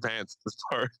shit your pants at this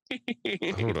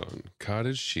party." Hold on.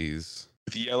 Cottage cheese.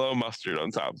 With yellow mustard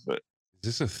on top of it.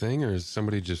 Is this a thing, or is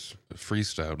somebody just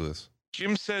freestyled this?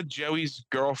 Jim said Joey's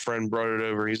girlfriend brought it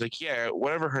over. He's like, "Yeah,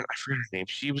 whatever I forget her name.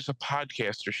 She was a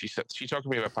podcaster." She talked to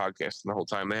me about podcasting the whole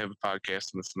time. They have a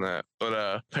podcast and this and that. But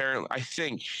apparently, I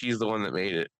think she's the one that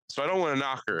made it. So I don't want to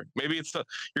knock her. Maybe you're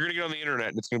gonna get on the internet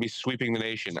and it's gonna be sweeping the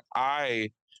nation.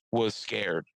 I was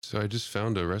scared. So I just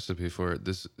found a recipe for it.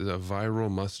 This is a viral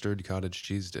mustard cottage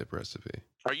cheese dip recipe.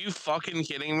 Are you fucking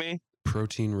kidding me?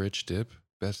 Protein-rich dip.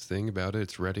 Best thing about it,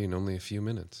 it's ready in only a few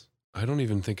minutes. I don't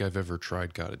even think I've ever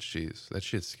tried cottage cheese. That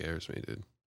shit scares me, dude.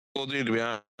 Well, dude, to be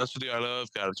honest with you, I love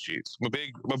cottage cheese. I'm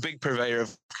a big purveyor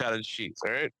of cottage cheese.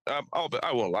 All right,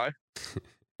 I won't lie.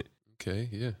 Okay,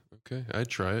 yeah, okay, I'd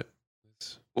try it.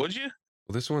 Would you?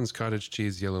 Well, this one's cottage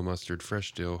cheese, yellow mustard,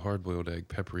 fresh dill, hard-boiled egg,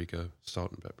 paprika,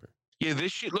 salt and pepper. Yeah,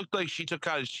 this shit looked like she took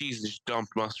cottage cheese and just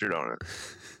dumped mustard on it.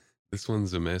 This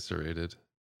one's macerated.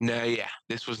 No, yeah,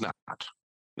 this was not.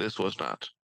 This was not.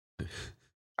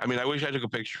 I mean, I wish I took a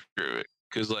picture of it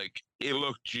because, like, it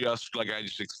looked just like I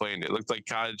just explained it. It looked like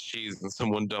cottage cheese and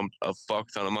someone dumped a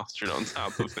fuck ton of mustard on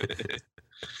top of it.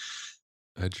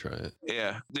 I'd try it.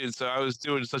 Yeah, dude. So I was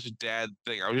doing such a dad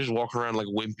thing. I was just walking around like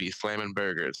wimpy, slamming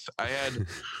burgers. I had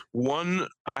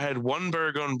one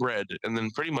burger on bread, and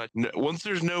then pretty much once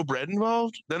there's no bread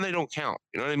involved, then they don't count.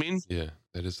 You know what I mean? Yeah,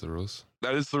 that is the rules.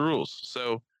 That is the rules.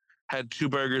 So had 2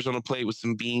 burgers on a plate with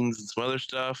some beans and some other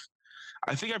stuff.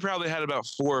 I think I probably had about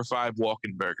 4 or 5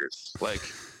 walk-in burgers, like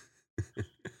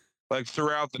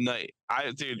throughout the night.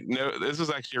 Dude, no, this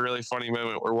was actually a really funny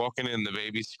moment. We're walking in, the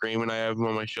baby's screaming. I have him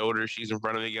on my shoulder. She's in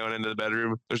front of me going into the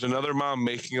bedroom. There's another mom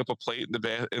making up a plate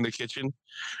in the kitchen.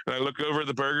 And I look over at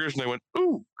the burgers and I went,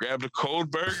 ooh, grabbed a cold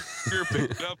burger,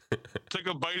 picked it up, took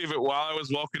a bite of it while I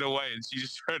was walking away. And she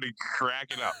just started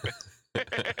cracking up.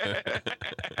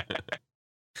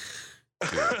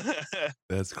 Dude,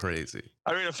 that's crazy.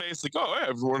 I made a face like, oh, I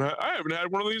haven't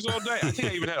had one of these all day. I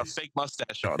think I even had a fake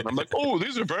mustache on. I'm like, oh,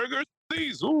 these are burgers.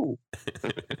 These, ooh.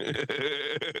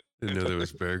 Didn't know there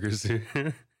was burgers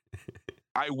here.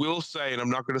 I will say, and I'm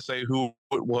not going to say who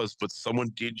it was, but someone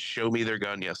did show me their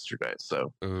gun yesterday.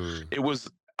 So it was,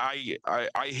 I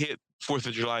hit 4th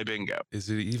of July bingo. Is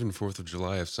it even 4th of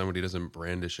July if somebody doesn't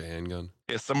brandish a handgun?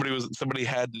 Yeah, somebody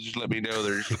had to just let me know.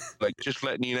 They're just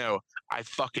letting you know, I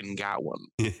fucking got one.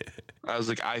 Yeah. I was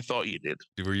like, I thought you did.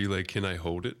 Were you like, can I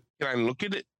hold it? Can I look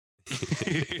at it?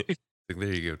 Like,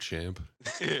 there you go, champ.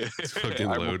 It's fucking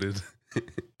loaded.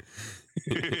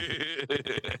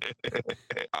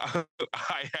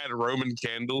 I had Roman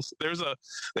candles.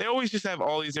 They always just have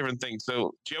all these different things.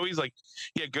 So Joey's like,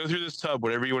 yeah, go through this tub,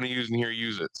 whatever you want to use in here,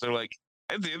 use it. So like,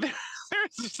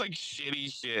 there's just like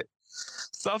shitty shit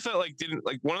stuff that like didn't,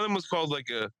 like, one of them was called like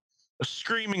a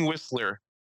screaming whistler,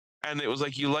 and it was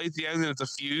like you light the end and it's a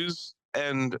fuse,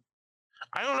 and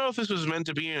I don't know if this was meant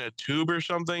to be in a tube or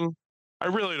something. I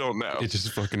really don't know. It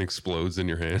just fucking explodes in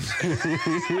your hand.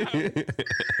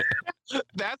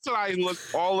 That's what I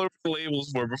looked all over the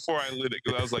labels for before I lit it,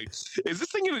 because I was like, is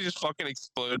this thing gonna just fucking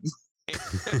explode?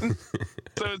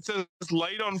 So it says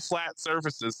light on flat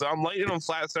surfaces. So I'm lighting on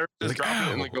flat surfaces, like,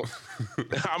 dropping it in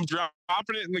I'm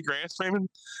dropping it in the grass frame, and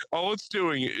all it's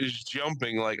doing is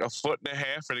jumping like 1.5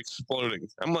 feet and exploding.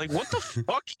 I'm like, what the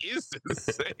fuck is this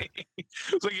thing?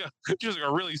 It's like just like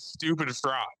a really stupid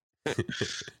frog.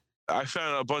 I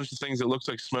found a bunch of things that looked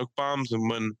like smoke bombs, and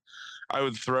when I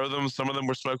would throw them, some of them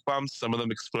were smoke bombs, some of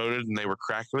them exploded, and they were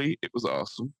crackly. It was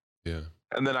awesome. Yeah.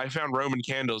 And then I found Roman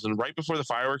candles, and right before the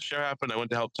fireworks show happened, I went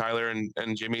to help Tyler and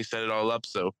Jimmy set it all up.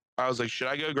 So I was like, should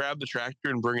I go grab the tractor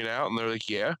and bring it out? And they're like,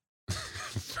 yeah.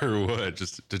 For what?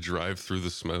 Just to drive through the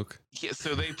smoke? Yeah,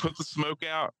 so they put the smoke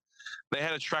out. They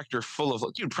had a tractor full of,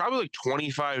 dude, probably like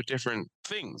 25 different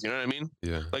things. You know what I mean?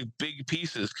 Yeah. Like big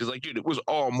pieces. Cause like, dude, it was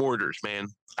all mortars, man.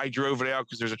 I drove it out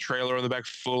because there's a trailer on the back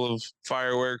full of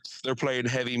fireworks. They're playing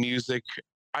heavy music.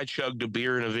 I chugged a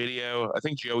beer in a video. I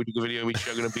think Joey took a video of me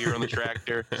chugging a beer on the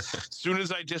tractor. As soon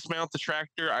as I dismount the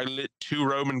tractor, I lit 2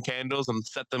 Roman candles and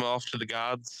set them off to the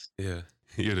gods. Yeah.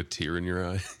 You had a tear in your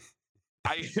eye.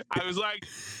 I was like,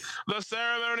 the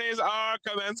ceremonies are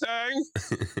commencing.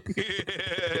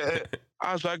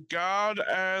 I was like, God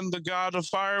and the God of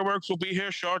fireworks will be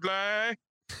here shortly.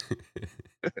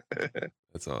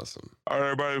 That's awesome. All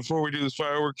right, everybody, before we do this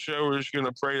fireworks show, we're just going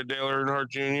to pray to Dale Earnhardt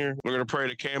Jr. We're going to pray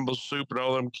to Campbell's Soup and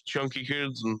all them chunky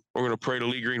kids, and we're going to pray to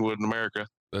Lee Greenwood in America.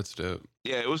 That's dope.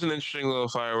 Yeah, it was an interesting little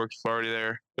fireworks party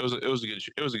there. It was a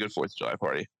good 4th of July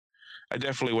party. I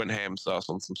definitely went ham sauce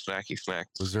on some snacky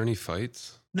snacks. Was there any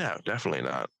fights? No, definitely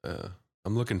not.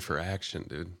 I'm looking for action,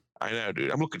 dude. I know,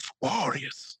 dude. I'm looking for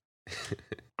warriors.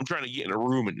 I'm trying to get in a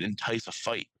room and entice a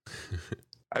fight.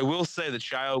 I will say the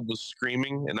child was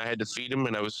screaming, and I had to feed him,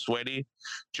 and I was sweaty.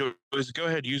 Joe was, go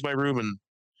ahead, use my room,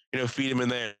 and feed him in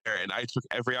there. And I took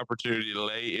every opportunity to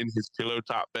lay in his pillow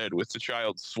top bed with the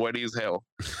child sweaty as hell.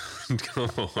 Come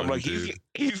on, I'm like, dude.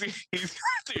 he's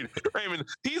dude, Raymond,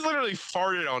 he's literally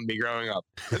farted on me growing up.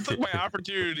 It's like my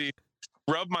opportunity to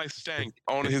rub my stank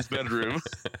on his bedroom.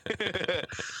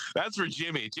 That's for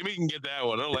Jimmy. Jimmy can get that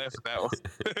one. I'll laugh at that one.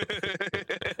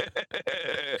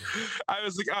 I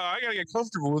was like, oh, I gotta get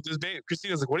comfortable with this baby.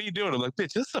 Christina's like, what are you doing? I'm like,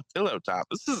 bitch, this is a pillow top.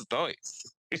 This is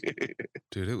nice.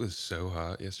 Dude, it was so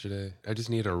hot yesterday. I just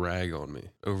need a rag on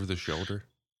me over the shoulder.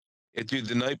 Yeah, dude,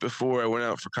 the night before I went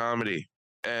out for comedy,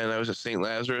 and I was at St.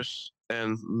 Lazarus,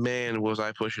 and man, was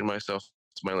I pushing myself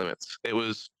to my limits. It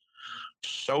was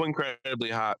so incredibly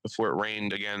hot before it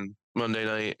rained again Monday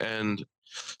night, and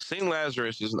St.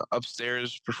 Lazarus is an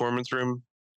upstairs performance room,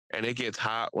 and it gets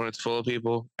hot when it's full of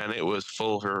people, and it was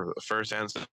full for the first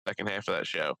and second half of that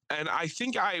show. And I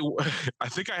think I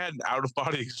had an out of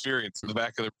body experience in the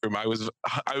back of the room. I was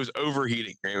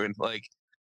overheating, Raymond. Like,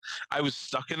 I was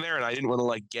stuck in there, and I didn't want to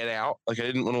like get out. Like, I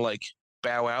didn't want to like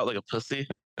bow out like a pussy.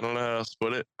 I don't know how else to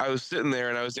put it. I was sitting there,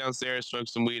 and I was downstairs smoking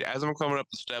some weed. As I'm coming up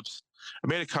the steps, I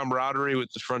made a camaraderie with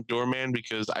the front door man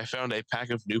because I found a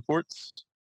pack of Newports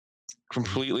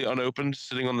completely unopened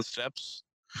sitting on the steps.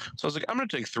 So I was like, I'm gonna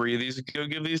take 3 of these and go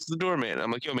give these to the doorman.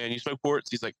 I'm like, yo, man, you smoke ports?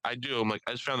 He's like, I do. I'm like,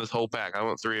 I just found this whole pack. I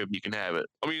want 3 of them. You can have it.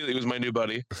 Immediately, it was my new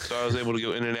buddy, so I was able to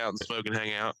go in and out and smoke and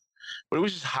hang out. But it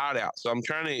was just hot out, so I'm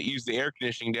trying to use the air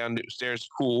conditioning downstairs to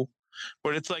cool.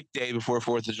 But it's like day before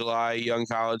 4th of July, young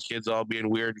college kids all being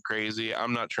weird and crazy.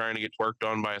 I'm not trying to get worked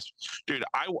on by a dude.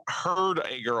 I heard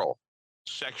a girl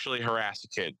sexually harass a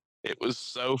kid. It was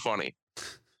so funny.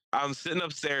 I'm sitting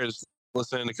upstairs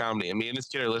listening to comedy, and me and this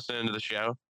kid are listening to the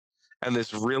show, and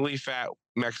this really fat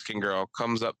Mexican girl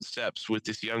comes up the steps with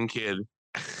this young kid.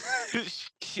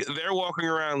 They're walking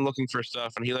around looking for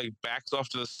stuff, and he like backs off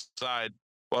to the side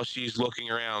while she's looking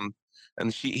around,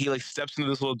 and he like steps into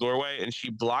this little doorway, and she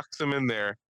blocks him in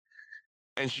there,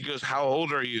 and she goes, "How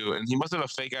old are you?" And he must have a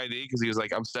fake ID because he was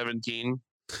like, "I'm 17,"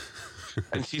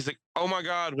 and she's like, "Oh my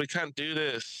god, we can't do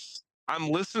this." I'm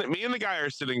listening. Me and the guy are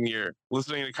sitting here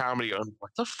listening to comedy, going,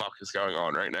 "What the fuck is going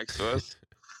on right next to us?"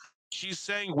 She's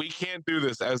saying we can't do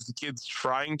this as the kid's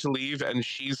trying to leave, and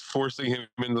she's forcing him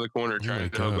into the corner trying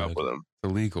to hook up with him.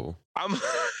 Illegal.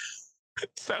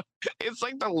 So it's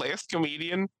like the last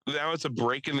comedian. Now it's a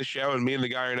break in the show, and me and the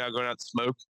guy are now going out to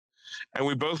smoke. And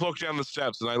we both walked down the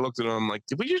steps, and I looked at him. I'm like,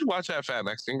 "Did we just watch that fat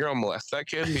Mexican girl molest that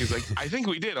kid?" And he's like, "I think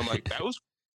we did." I'm like, "That was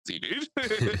crazy, dude."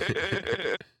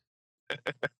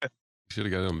 Should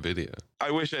have got it on video.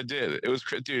 I wish I did. It was,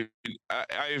 dude.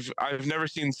 I've never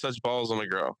seen such balls on a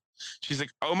girl. She's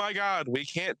like, "Oh my god, we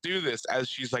can't do this," as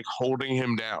she's like holding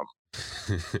him down.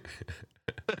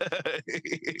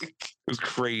 It was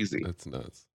crazy. That's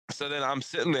nuts. So then I'm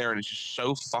sitting there, and it's just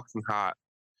so fucking hot.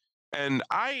 And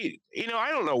I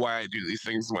don't know why I do these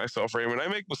things to myself, Raymond. I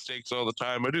make mistakes all the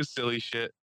time. I do silly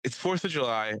shit. It's 4th of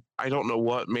July. I don't know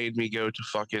what made me go to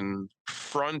fucking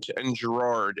Front and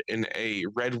Gerard in a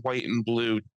red, white, and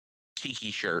blue tiki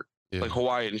shirt, like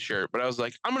Hawaiian shirt. But I was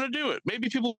like, I'm going to do it. Maybe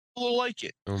people will like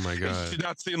it. Oh my God. It did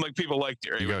not seem like people liked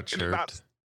it. You got chirped?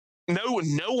 No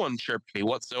one chirped me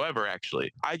whatsoever,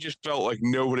 actually. I just felt like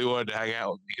nobody wanted to hang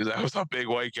out with me because I was a big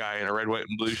white guy in a red, white,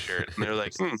 and blue shirt. And they're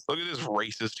like, look at this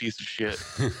racist piece of shit.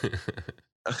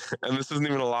 And this isn't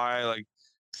even a lie. Like,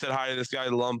 said hi to this guy,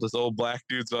 Lump, this old black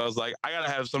dude. So I was like, I got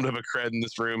to have some type of cred in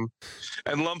this room.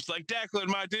 And Lump's like, Declan,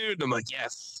 my dude. And I'm like,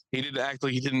 yes. He didn't act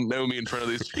like he didn't know me in front of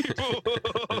these people.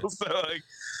 So, like,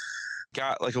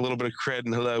 got like a little bit of cred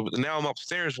and hello. But now I'm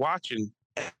upstairs watching,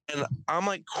 and I'm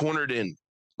like cornered in,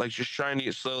 like just trying to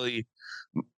get slowly,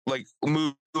 like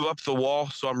move up the wall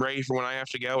so I'm ready for when I have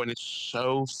to go. And it's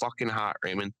so fucking hot,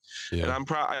 Raymond. Yeah. And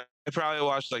I probably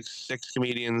watched like 6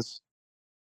 comedians.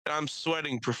 And I'm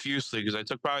sweating profusely because I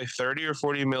took probably 30 or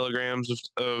 40 milligrams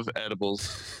of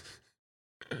edibles.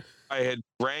 I had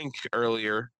drank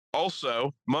earlier.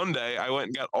 Also, Monday, I went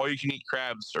and got all-you-can-eat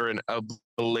crabs for a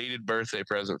belated birthday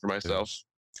present for myself.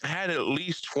 I had at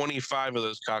least 25 of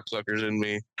those cocksuckers in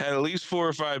me. Had at least 4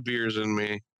 or 5 beers in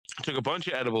me. Took a bunch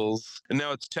of edibles, and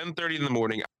now it's 10:30 in the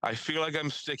morning. I feel like I'm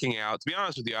sticking out. To be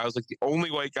honest with you, I was like the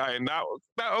only white guy, and not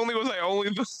only was I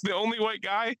the only white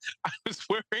guy, I was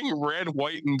wearing red,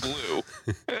 white, and blue.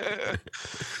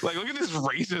 Like, look at this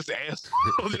racist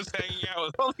asshole just hanging out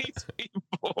with all these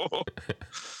people.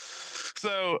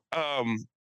 So,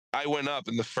 I went up,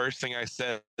 and the first thing I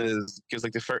said is, because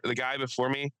like the guy before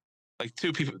me, like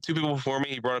two people before me,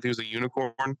 he brought up he was a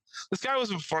unicorn. This guy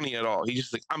wasn't funny at all. He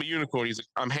just like, I'm a unicorn. He's like,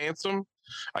 I'm handsome.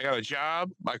 I got a job.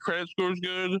 My credit score's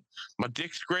good. My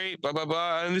dick's great. Blah blah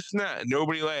blah, and this and that. And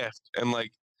nobody laughed. And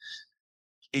like,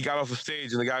 he got off the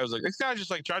stage, and the guy was like, this guy just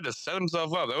like tried to set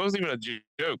himself up. That wasn't even a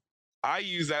joke. I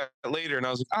used that later, and I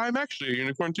was like, I'm actually a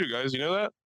unicorn too, guys. You know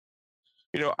that?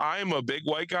 You know, I'm a big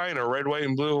white guy in a red, white,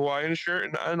 and blue Hawaiian shirt,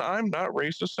 and I'm not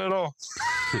racist at all.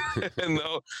 And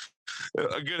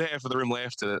a good half of the room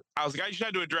laughed at it. I was like, I just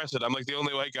had to address it. I'm like the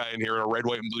only white guy in here in a red,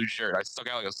 white, and blue shirt. I stuck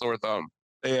out like a sore thumb.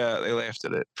 They laughed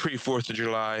at it. Pre-4th of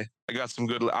July, I got some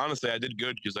good. Honestly, I did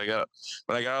good because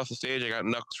when I got off the stage, I got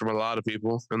knucks from a lot of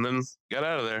people, and then got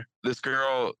out of there. This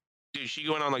girl, dude, she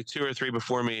went on like 2 or 3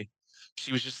 before me.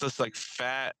 She was just this like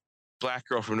fat black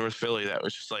girl from North Philly that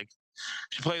was just like,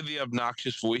 she played the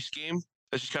obnoxious voice game.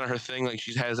 That's just kind of her thing. Like,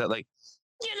 she has that like,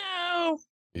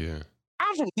 yeah.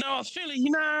 I'm from North Philly,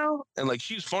 and like,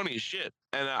 she's funny as shit.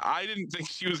 And I didn't think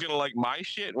she was gonna like my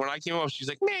shit. When I came up, she's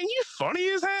like, "Man, you funny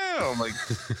as hell." I'm like,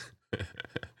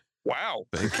 "Wow."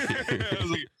 Thank you. I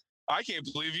was like, "I can't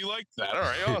believe you liked that." All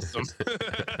right, awesome.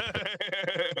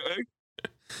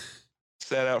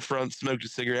 Sat out front, smoked a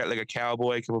cigarette like a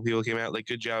cowboy. A couple people came out like,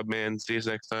 "Good job, man. See you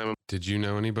next time." Did you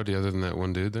know anybody other than that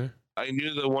one dude there? I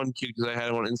knew the one kid because I had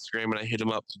him on Instagram, and I hit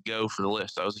him up to go for the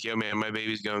list. I was like, "Yo, man, my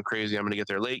baby's going crazy. I'm going to get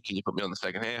there late. Can you put me on the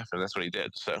second half?" And that's what he did.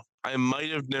 So I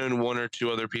might have known 1 or 2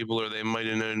 other people, or they might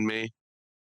have known me.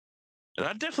 And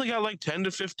I definitely got like 10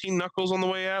 to 15 knuckles on the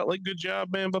way out. Like, good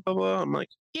job, man, blah, blah, blah. I'm like,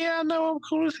 yeah, no, I'm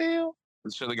cool as hell.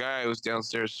 And so the guy I was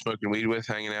downstairs smoking weed with,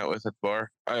 hanging out with at the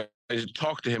bar, I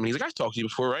talked to him and he's like, I've talked to you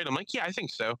before, right? I'm like, yeah, I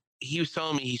think so. He was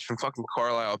telling me he's from fucking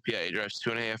Carlisle, PA. He drives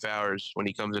 2.5 hours when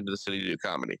he comes into the city to do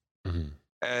comedy. Mm-hmm.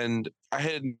 And I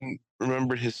hadn't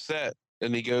remembered his set.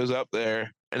 And he goes up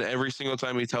there, and every single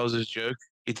time he tells his joke,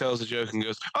 he tells a joke and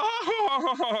goes,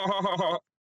 oh,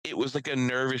 it was like a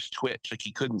nervous twitch. Like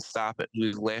he couldn't stop it. He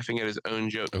was laughing at his own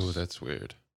jokes. Oh, that's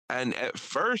weird. And at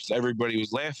first, everybody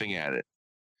was laughing at it.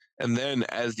 And then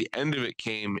as the end of it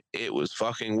came, it was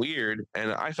fucking weird.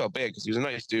 And I felt bad because he was a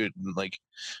nice dude. And like,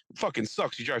 it fucking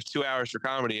sucks. You drive 2 hours for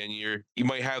comedy and you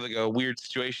might have like a weird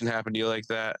situation happen to you like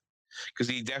that. Because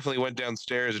he definitely went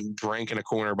downstairs and drank in a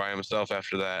corner by himself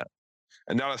after that.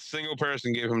 And not a single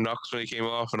person gave him knuckles when he came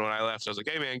off. And when I left, I was like,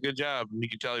 hey, man, good job. And you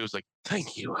could tell he was like,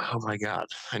 thank you. Oh, my God.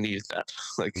 I needed that.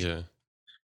 Like, Yeah.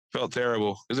 Felt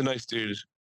terrible. He was a nice dude.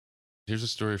 Here's a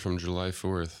story from July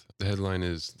 4th. The headline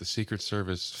is, The Secret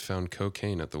Service found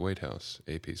cocaine at the White House,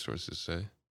 AP sources say.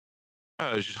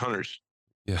 Oh, it's just hunters.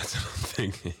 Yeah, that's what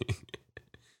I'm thinking.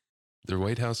 The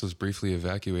White House was briefly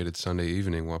evacuated Sunday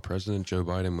evening while President Joe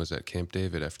Biden was at Camp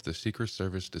David after the Secret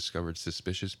Service discovered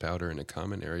suspicious powder in a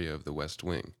common area of the West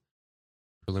Wing.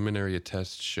 Preliminary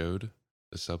tests showed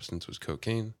the substance was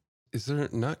cocaine. Is there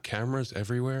not cameras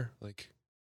everywhere? Like,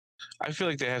 I feel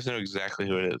like they have to know exactly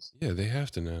who it is. yeah, they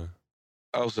have to know.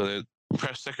 Also, the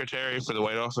press secretary for the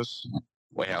White House.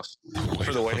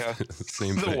 For the White House.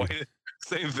 Same thing.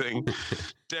 Same thing.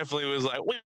 Definitely was like,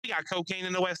 we got cocaine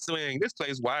in the West Wing. This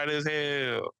place white as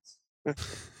hell.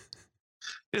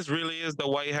 This really is the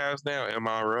White House now. Am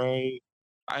I right?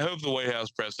 I hope the White House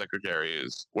press secretary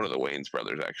is one of the Wayans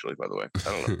brothers, actually, by the way.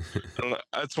 I don't know.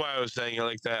 That's why I was saying it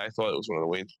like that. I thought it was one of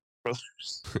the Wayans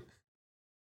brothers.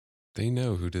 They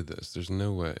know who did this. There's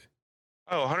no way.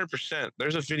 Oh, 100%.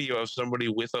 There's a video of somebody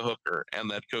with a hooker and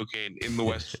that cocaine in the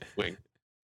West Wing.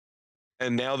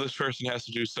 And now this person has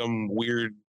to do some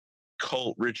weird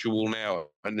cult ritual now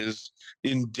and is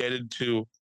indebted to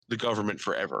the government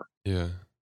forever. Yeah.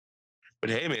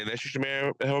 But hey, man, that's just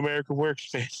how America works,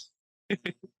 man.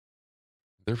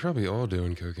 They're probably all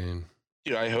doing cocaine.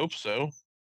 Dude, I hope so.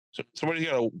 Somebody's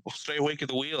got to stay awake at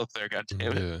the wheel up there,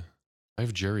 goddammit. Yeah. I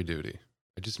have jury duty.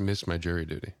 I just missed my jury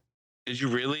duty. Did you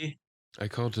really? I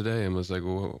called today and was like,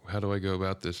 well, how do I go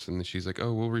about this? And she's like,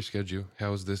 oh, we'll reschedule.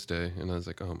 How's this day? And I was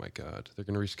like, oh my God, they're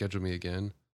going to reschedule me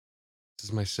again? This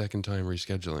is my second time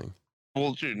rescheduling.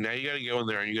 Well, dude, now you got to go in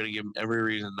there and you got to give them every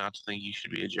reason not to think you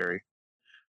should be a jury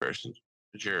person,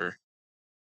 a juror.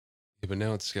 Yeah, but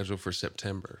now it's scheduled for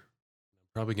September. I'm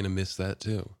probably going to miss that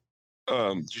too.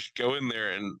 Just go in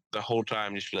there and the whole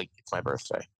time just be like, it's my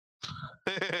birthday.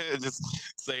 Just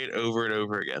say it over and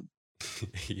over again.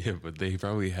 Yeah, but they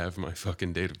probably have my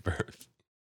fucking date of birth.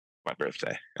 My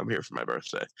birthday. I'm here for my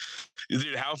birthday.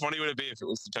 Dude, how funny would it be if it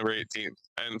was September 18th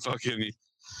and fucking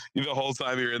the whole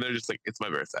time you're in there just like, it's my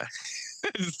birthday.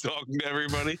 Just talking to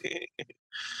everybody.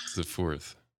 It's the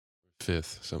 4th,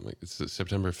 5th, something like it's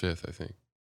September 5th, I think.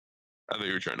 I thought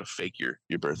you were trying to fake your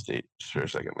birth date just for a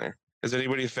second there. Has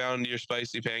anybody found your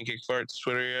spicy pancake farts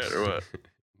Twitter yet or what?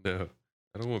 No,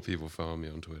 I don't want people following me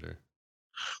on Twitter.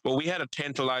 Well, we had a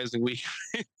tantalizing week.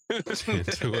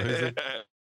 Tantalizing?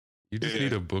 You just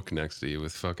need a book next to you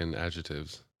with fucking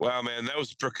adjectives. Wow, man, that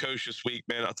was a precocious week,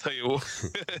 man. I'll tell you what.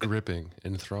 Gripping,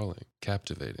 enthralling,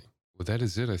 captivating. Well, that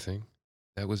is it, I think.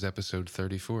 That was episode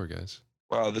 34, guys.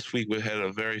 Wow, this week we had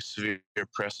a very severe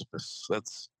precipice.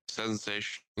 That's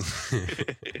sensation.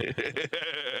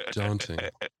 Daunting.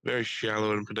 Very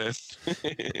shallow and pedestrian.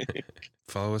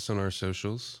 Follow us on our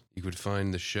socials. You could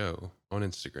find the show on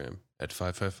Instagram at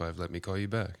 555 Let Me Call You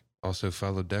Back. Also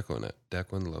follow Declan at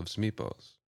Declan Loves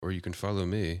Meatballs. Or you can follow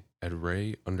me at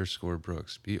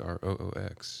Ray_Brooks,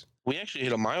 BROOX. We actually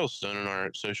hit a milestone in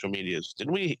our social medias.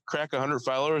 Didn't we crack 100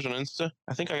 followers on Insta?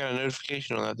 I think I got a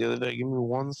notification on that the other day. Give me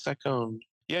 1 second.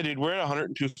 Yeah, dude, we're at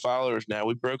 102 followers now.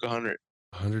 We broke 100.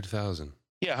 100,000.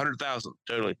 Yeah, 100,000.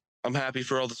 Totally. I'm happy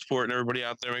for all the support and everybody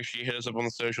out there. Make sure you hit us up on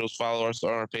the socials. Follow us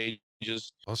on our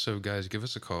pages. Also, guys, give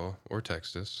us a call or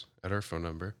text us at our phone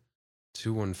number,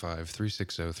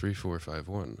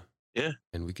 215-360-3451. Yeah.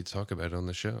 And we could talk about it on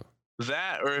the show.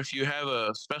 That, or if you have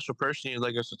a special person you'd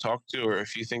like us to talk to, or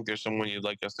if you think there's someone you'd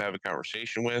like us to have a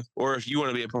conversation with, or if you want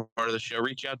to be a part of the show,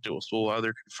 reach out to us. We'll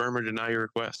either confirm or deny your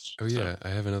request. Oh, yeah. I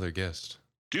have another guest.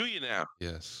 Do you now?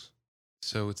 Yes.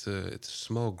 So it's a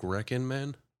small Grecian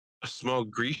man. A small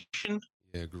Grecian?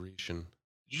 Yeah, Grecian.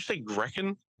 Did you say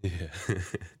Grecan? Yeah. What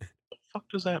the fuck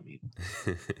does that mean?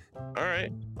 All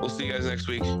right. We'll see you guys next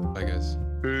week. Bye, guys.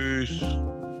 Peace.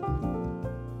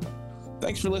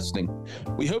 Thanks for listening.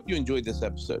 We hope you enjoyed this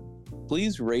episode.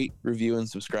 Please rate, review, and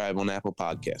subscribe on Apple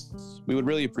Podcasts. We would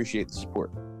really appreciate the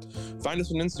support. Find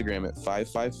us on Instagram at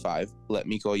 555 Let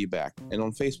Me Call You Back and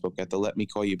on Facebook at the Let Me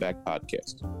Call You Back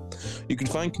podcast. You can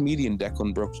find comedian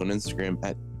Declan Brooks on Instagram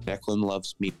at Declan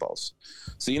Loves Meatballs.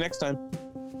 See you next time.